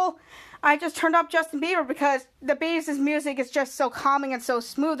high school, I just turned up Justin Bieber because the Bieber's music is just so calming and so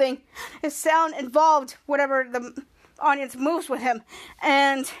smoothing. His sound involved whatever the audience moves with him.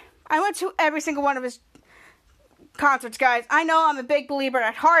 And I went to every single one of his concerts, guys. I know I'm a big believer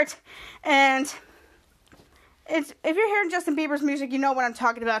at heart. And if you're hearing Justin Bieber's music, you know what I'm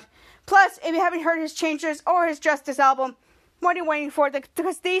talking about. Plus, if you haven't heard his Changes or his Justice album, what are you waiting for?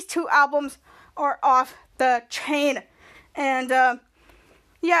 Because these two albums are off the chain. And,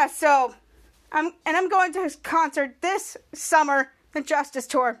 yeah, so, I'm going to his concert this summer, the Justice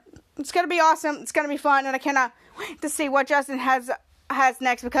Tour. It's going to be awesome. It's going to be fun, and I cannot wait to see what Justin has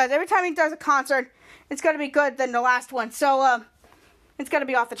next, because every time he does a concert, it's going to be good than the last one. So, it's going to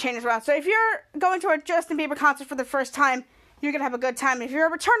be off the chain as well. So, if you're going to a Justin Bieber concert for the first time, you're going to have a good time. If you're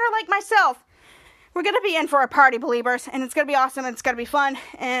a returner like myself, we're going to be in for a party, believers. And it's going to be awesome. And it's going to be fun.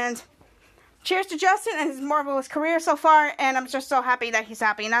 And cheers to Justin and his marvelous career so far. And I'm just so happy that he's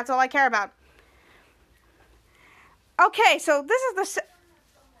happy. And that's all I care about. Okay, so this is the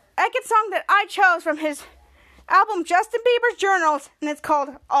second song that I chose from his album, Justin Bieber's Journals. And it's called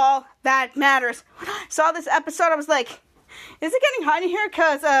All That Matters. When I saw this episode, I was like, is it getting hot in here?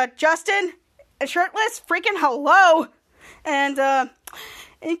 Because Justin is shirtless? Freaking hello. And, it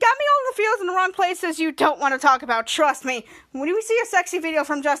got me all in the feels in the wrong places you don't want to talk about. Trust me. When we see a sexy video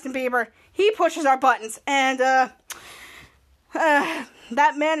from Justin Bieber, he pushes our buttons. And,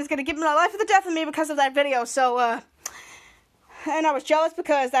 that man is going to give me the life of the death of me because of that video. So, and I was jealous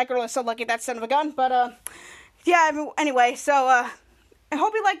because that girl is so lucky, that son of a gun. But, yeah, anyway, so, I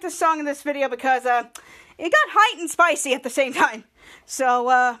hope you like this song in this video because, it got hot and spicy at the same time.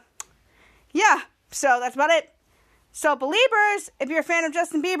 So, yeah, so that's about it. So, believers, if you're a fan of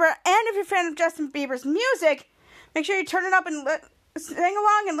Justin Bieber, and if you're a fan of Justin Bieber's music, make sure you turn it up and sing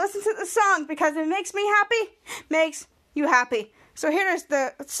along and listen to the song, because if it makes me happy, makes you happy. So here's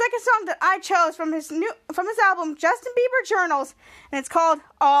the second song that I chose from his album, Justin Bieber Journals, and it's called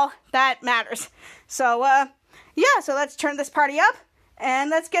All That Matters. So, yeah, so let's turn this party up, and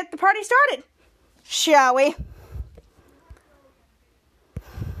let's get the party started, shall we?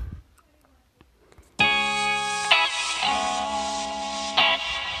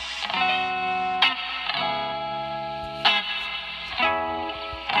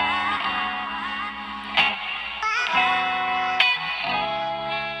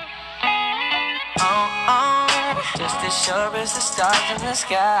 Oh. sure as the stars in the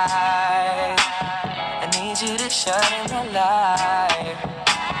sky. I need you to shine in my life.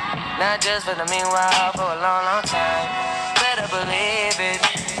 Not just for the meanwhile, for a long, long time. Better believe it.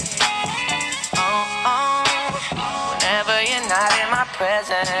 Whenever you're not in my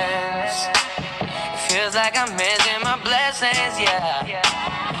presence, it feels like I'm missing my blessings, yeah.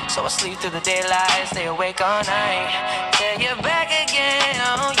 So I sleep through the daylight, stay awake all night, till you're back again,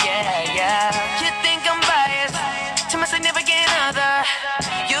 oh yeah, yeah. You think I'm biased to my significant other?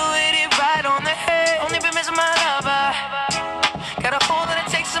 You hit it right on the head, only been missing my lover. Got a phone that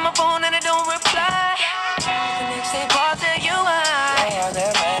it takes on my phone and it don't reply. The next day I'll tell you why. Yeah,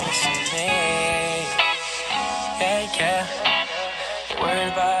 they're menacing me. Yeah, yeah. Ain't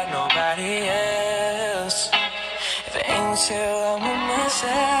worried about nobody else. If it ain't till I'm with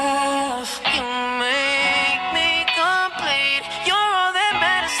myself, you make me complete. You're all that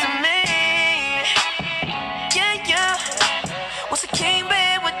matters to me. Yeah, yeah. What's a king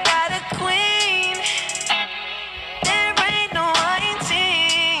bed without a queen? There ain't no hiding.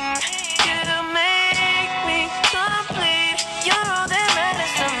 You make me complete. You're all that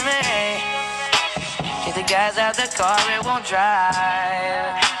matters to me. Get the guys out the car, it won't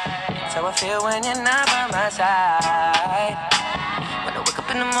drive. So I feel when you're not by my side. When I wake up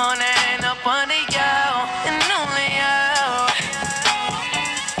in the morning, up under you, and only you.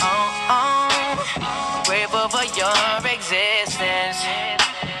 I'm grateful for your existence.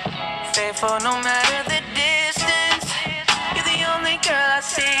 Faithful no matter the distance. You're the only girl I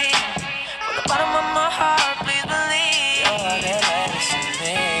see. From the bottom of my heart, please believe. You're all that matters to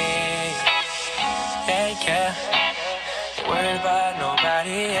me. Yeah, yeah. Ain't worried about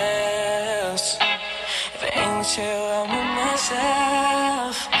nobody else. If it ain't chill, I'm with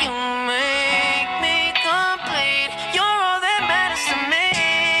myself. You make me complete. You're all that matters to me.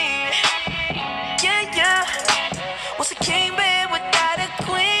 Yeah, yeah. What's a king bed without a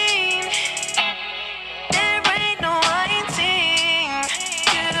queen? There ain't no hiding.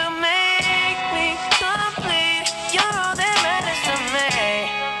 You make me complete. You're all that matters to me.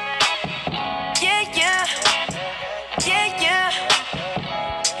 Yeah, yeah. Yeah, yeah.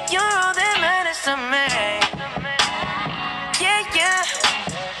 You're all that matters to me. Yeah, yeah.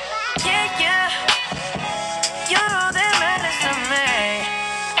 Yeah, yeah. You're all that matters to me.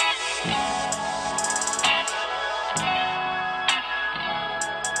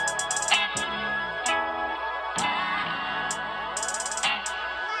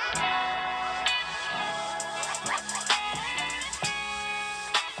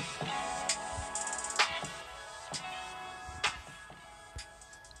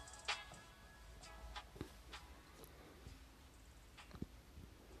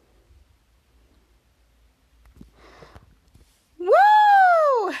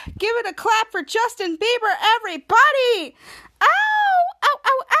 Woo! Give it a clap for Justin Bieber, everybody! Ow! Ow,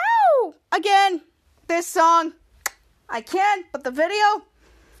 ow, ow! Again, this song, I can't, but the video,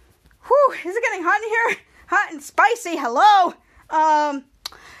 whew, is it getting hot in here? Hot and spicy, hello!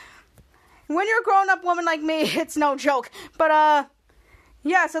 When you're a grown-up woman like me, it's no joke. But,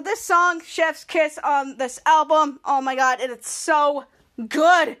 yeah, so this song, Chef's Kiss, on this album, oh my god, it's so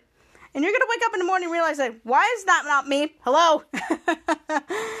good. And you're going to wake up in the morning and realize, like, why is that not me? Hello?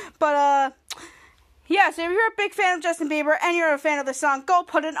 But, yeah, so if you're a big fan of Justin Bieber and you're a fan of this song, go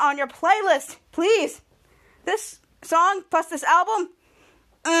put it on your playlist, please. This song plus this album,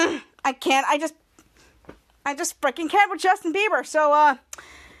 I can't. I just freaking can't with Justin Bieber. So,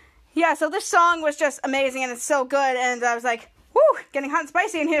 yeah, so this song was just amazing and it's so good. And I was like, whoo, getting hot and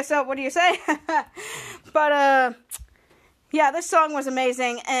spicy in here, so what do you say? But, yeah, this song was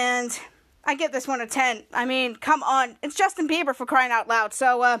amazing, and I give this one a 10. I mean, come on. It's Justin Bieber, for crying out loud.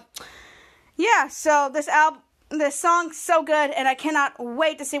 So, yeah, so this song's so good, and I cannot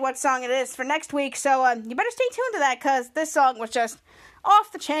wait to see what song it is for next week. So, you better stay tuned to that, because this song was just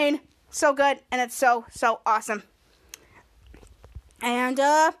off the chain, so good, and it's so, so awesome. And,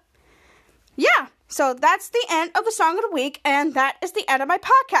 yeah, so that's the end of the Song of the Week, and that is the end of my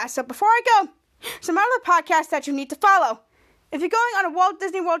podcast. So before I go, some other podcasts that you need to follow. If you're going on a Walt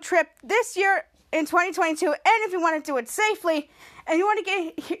Disney World trip this year in 2022, and if you want to do it safely, and you want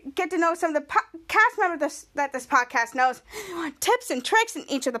to get to know some of the cast members that this podcast knows, you want tips and tricks in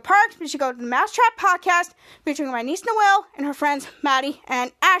each of the parks, you should go to the MouseTrapped podcast, featuring my niece Noelle and her friends Maddie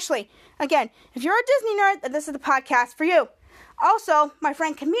and Ashley. Again, if you're a Disney nerd, then this is the podcast for you. Also, my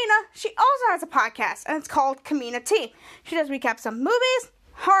friend Kemina, she also has a podcast, and it's called KeminaT. She does recaps of movies,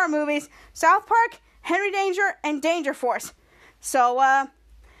 horror movies, South Park, Henry Danger, and Danger Force. So,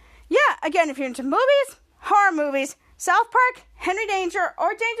 yeah, again, if you're into movies, horror movies, South Park, Henry Danger, or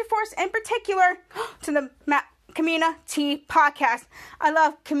Danger Force in particular, to the KeminaT podcast. I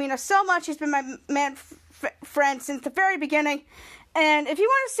love Kemina so much. She's been my friend since the very beginning. And if you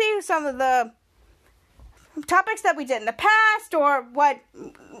want to see some of the topics that we did in the past, or what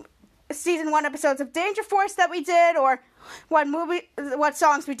season 1 episodes of Danger Force that we did, or what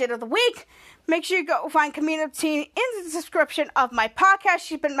songs we did of the week, make sure you go find KeminaT in the description of my podcast.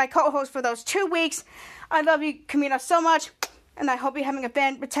 She's been my co-host for those 2 weeks. I love you, Kemina, so much, and I hope you're having a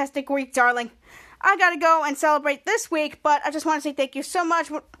fantastic week, darling. I gotta go and celebrate this week, but I just want to say thank you so much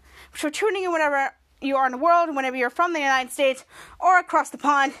for tuning in whenever you are in the world, whenever you're from the United States or across the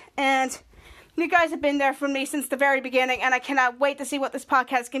pond, and you guys have been there for me since the very beginning, and I cannot wait to see what this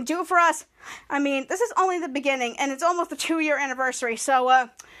podcast can do for us. I mean, this is only the beginning, and it's almost a 2-year anniversary, so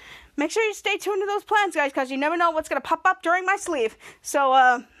make sure you stay tuned to those plans, guys, because you never know what's going to pop up during my sleeve.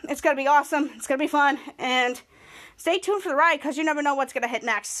 So it's going to be awesome, it's going to be fun, and stay tuned for the ride, because you never know what's going to hit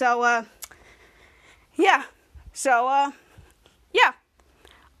next. So, yeah. So, yeah.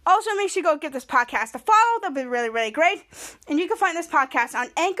 Also, make sure you go give this podcast a follow. That'll be really, really great. And you can find this podcast on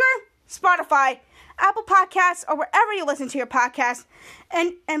Anchor, Spotify, Apple Podcasts, or wherever you listen to your podcast.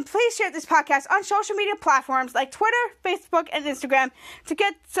 And please share this podcast on social media platforms like Twitter, Facebook, and Instagram to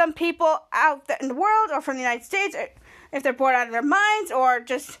get some people out in the world or from the United States, if they're bored out of their minds or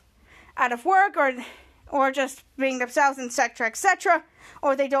just out of work or just being themselves, etc.,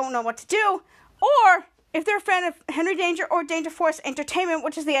 or they don't know what to do, or if they're a fan of Henry Danger or Danger Force Entertainment,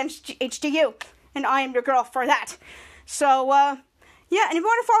 which is the HDU, and I am your girl for that. So, yeah, and if you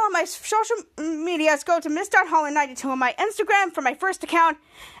want to follow my social medias, go to Miss.Holland92 on my Instagram for my first account,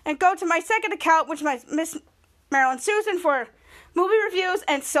 and go to my second account, which is my Miss Marilyn Susan, for movie reviews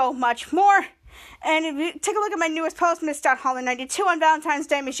and so much more. And if you take a look at my newest post, Miss.Holland92 on Valentine's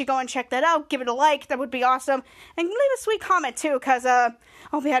Day, make sure you go and check that out. Give it a like. That would be awesome. And leave a sweet comment, too, because I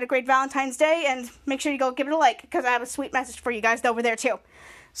hope you had a great Valentine's Day. And make sure you go give it a like, because I have a sweet message for you guys over there, too.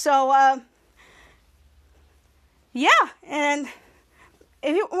 So, yeah. And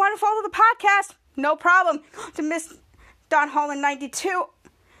if you want to follow the podcast, no problem. To Miss.Holland92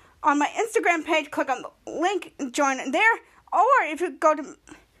 on my Instagram page, click on the link and join there. Or if you go to...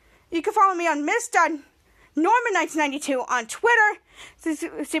 You can follow me on Miss.Norman1992 on Twitter to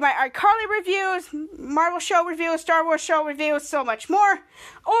see my iCarly reviews, Marvel show reviews, Star Wars show reviews, so much more.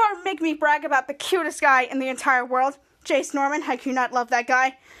 Or make me brag about the cutest guy in the entire world, Jace Norman. How can you not love that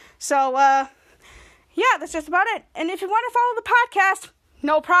guy? So, yeah, that's just about it. And if you want to follow the podcast,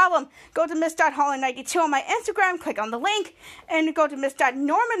 no problem. Go to Miss.Holland92 on my Instagram, click on the link, and go to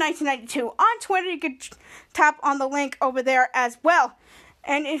Miss.Norman1992 on Twitter. You can tap on the link over there as well.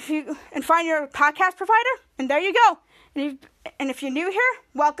 And find your podcast provider, and there you go. And if you're new here,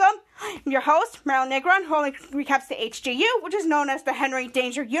 welcome. I'm your host, Marilyn Negron, who only recaps the HGU, which is known as the Henry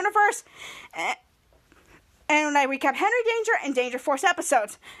Danger universe. And I recap Henry Danger and Danger Force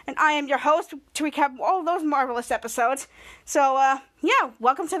episodes. And I am your host to recap all those marvelous episodes. So, yeah,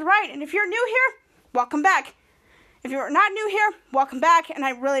 welcome to the ride. And if you're new here, welcome back. If you're not new here, welcome back. And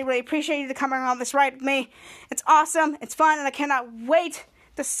I really, really appreciate you to come on this ride with me. It's awesome. It's fun. And I cannot wait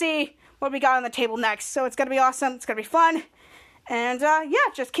to see what we got on the table next. So it's going to be awesome. It's going to be fun. And, yeah,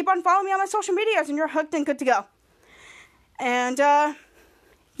 just keep on following me on my social medias and you're hooked and good to go. And, yeah.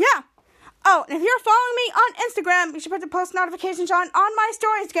 Oh, and if you're following me on Instagram, you should put the post notifications on my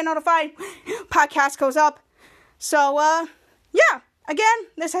stories to get notified. Podcast goes up. So, yeah. Again,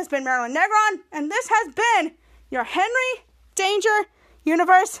 this has been Marilyn Negron, and this has been your Henry Danger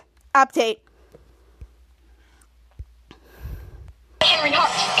Universe Update. Henry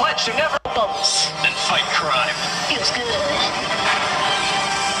Hart. Pledge to never Bubbles. and fight crime. Feels good.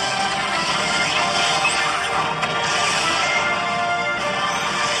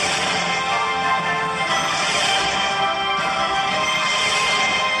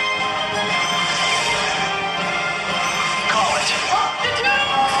 Call it.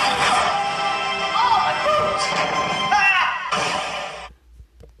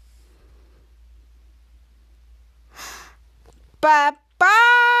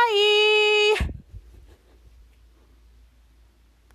 Bye-bye.